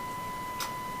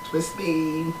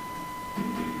 Twisty.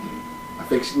 I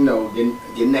fix, your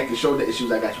neck and shoulder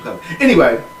issues. I got you covered.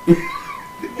 Anyway.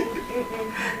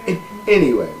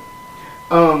 Anyway.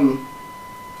 Yeah,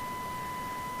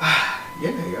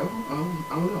 there you go.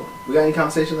 I don't know. We got any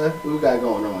conversation left? What we got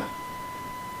going on?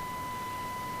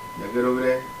 Y'all good over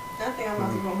there? I think I'm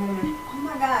about to go home. Oh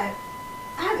my god.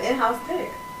 I have in-house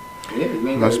dick. Yeah, you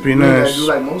ain't Must gotta, be you ain't gotta nice. do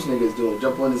like most niggas do.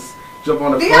 Jump on the Do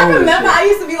phone. y'all remember I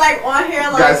used to be like on here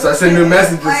like Guys, so I send new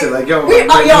messages like, like, yo, we,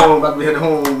 about to hit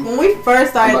home. when we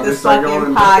first I'm started about to this start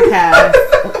fucking going.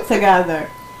 podcast together,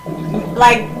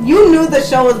 like you knew the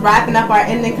show was wrapping up our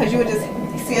ending because you would just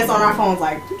see us on our phones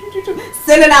like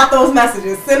sending out those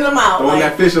messages, sending them out. Throwing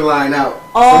like, that fishing line out.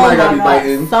 Oh Somebody my gotta be God.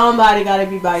 biting. Somebody gotta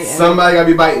be biting. Somebody gotta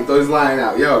be biting. Throw his line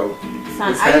out. Yo.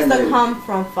 Son, I used to come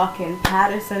from fucking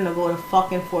Patterson to go to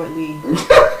fucking Fort Lee.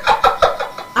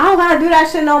 I don't gotta do that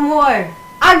shit no more.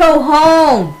 I go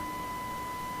home.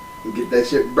 Get that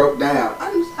shit broke down.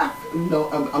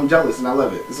 I'm jealous and I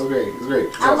love it. It's so great. It's great.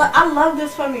 It's awesome. I love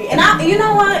this for me. And you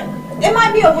know what? It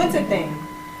might be a winter thing.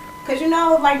 Cause you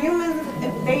know, like humans,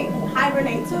 they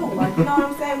hibernate too. Like, you know what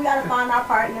I'm saying? We gotta find our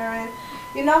partner and,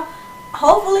 you know,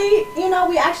 hopefully, you know,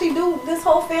 we actually do this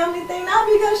whole family thing. That'll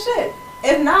be good shit.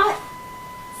 If not,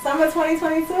 summer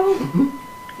 2022.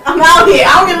 I'm out here. I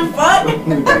don't give a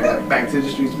fuck. Back to the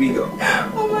streets we go.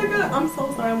 Oh my God. I'm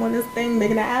so sorry. I'm on this thing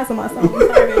making an ass of myself. I'm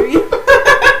sorry, baby.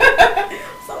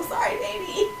 So sorry,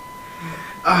 baby.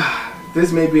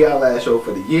 This may be our last show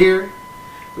for the year.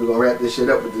 We're gonna wrap this shit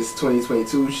up with this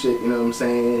 2022 shit, you know what I'm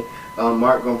saying?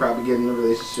 Mark gonna probably get in a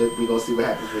relationship. We gonna see what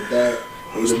happens with that.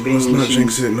 Let's not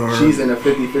jinx it, Nora. She's in a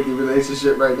 50-50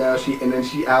 relationship right now. She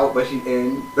out, but she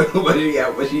in. But she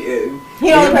out, but she in. He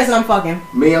the only person I'm fucking.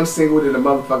 Me, I'm single to the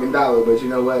motherfucking dollar, but you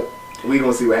know what? We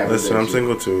gonna see what happens. Listen, I'm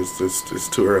single too. It's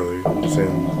too early. I'm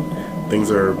saying things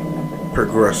are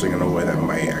progressing in a way that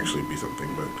might actually be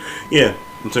something, but yeah,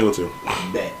 I'm single too.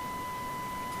 Bet.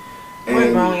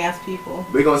 We're grown ass people.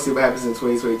 We're gonna see what happens in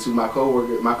 2022. My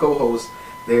co-hosts,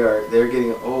 they're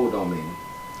getting old on me.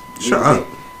 Shut up.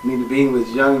 Nina Bean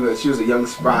was young. She was a young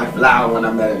spry flower when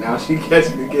I met her. Now she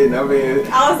catching the kid. I mean,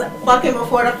 I was fucking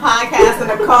before the podcast in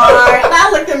the car. Now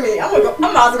look at me. I'm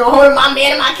about to go home with my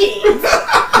man and my kids.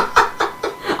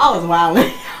 I was wild.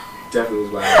 Definitely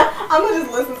was wild. I'm gonna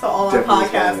just listen to all our Definitely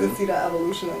podcasts wild. and see the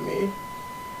evolution of me.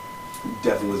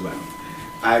 Definitely was wild.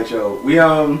 All right, yo. We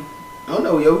I don't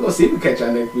know, yo. We're gonna see if we catch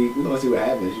y'all next week. We're gonna see what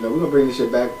happens. You know, we're gonna bring this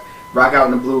shit back. Rock out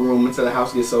in the blue room until the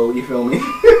house gets sold. You feel me?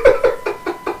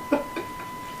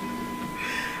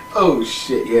 Oh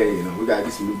shit, yeah, you know, we gotta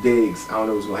get some new digs. I don't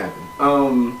know what's gonna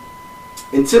happen.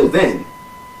 Until then,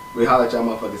 we holler at y'all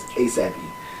motherfuckers ASAP.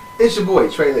 It's your boy,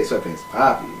 Trey Lake Sweatpants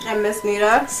Poppy. And Miss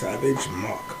Nita. Savage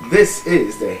Mark. This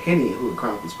is the Henny and Hood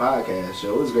Chronicles podcast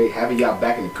show. It's great having y'all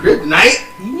back in the crib tonight.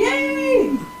 Yay!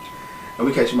 And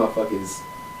we catch you motherfuckers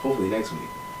hopefully next week.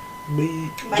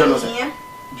 Bye. Jono Set.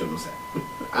 Jono Set.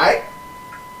 Alright?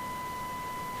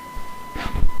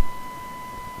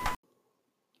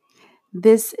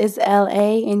 This is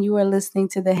LA, and you are listening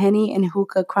to the Henny and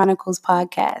Hookah Chronicles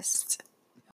podcast.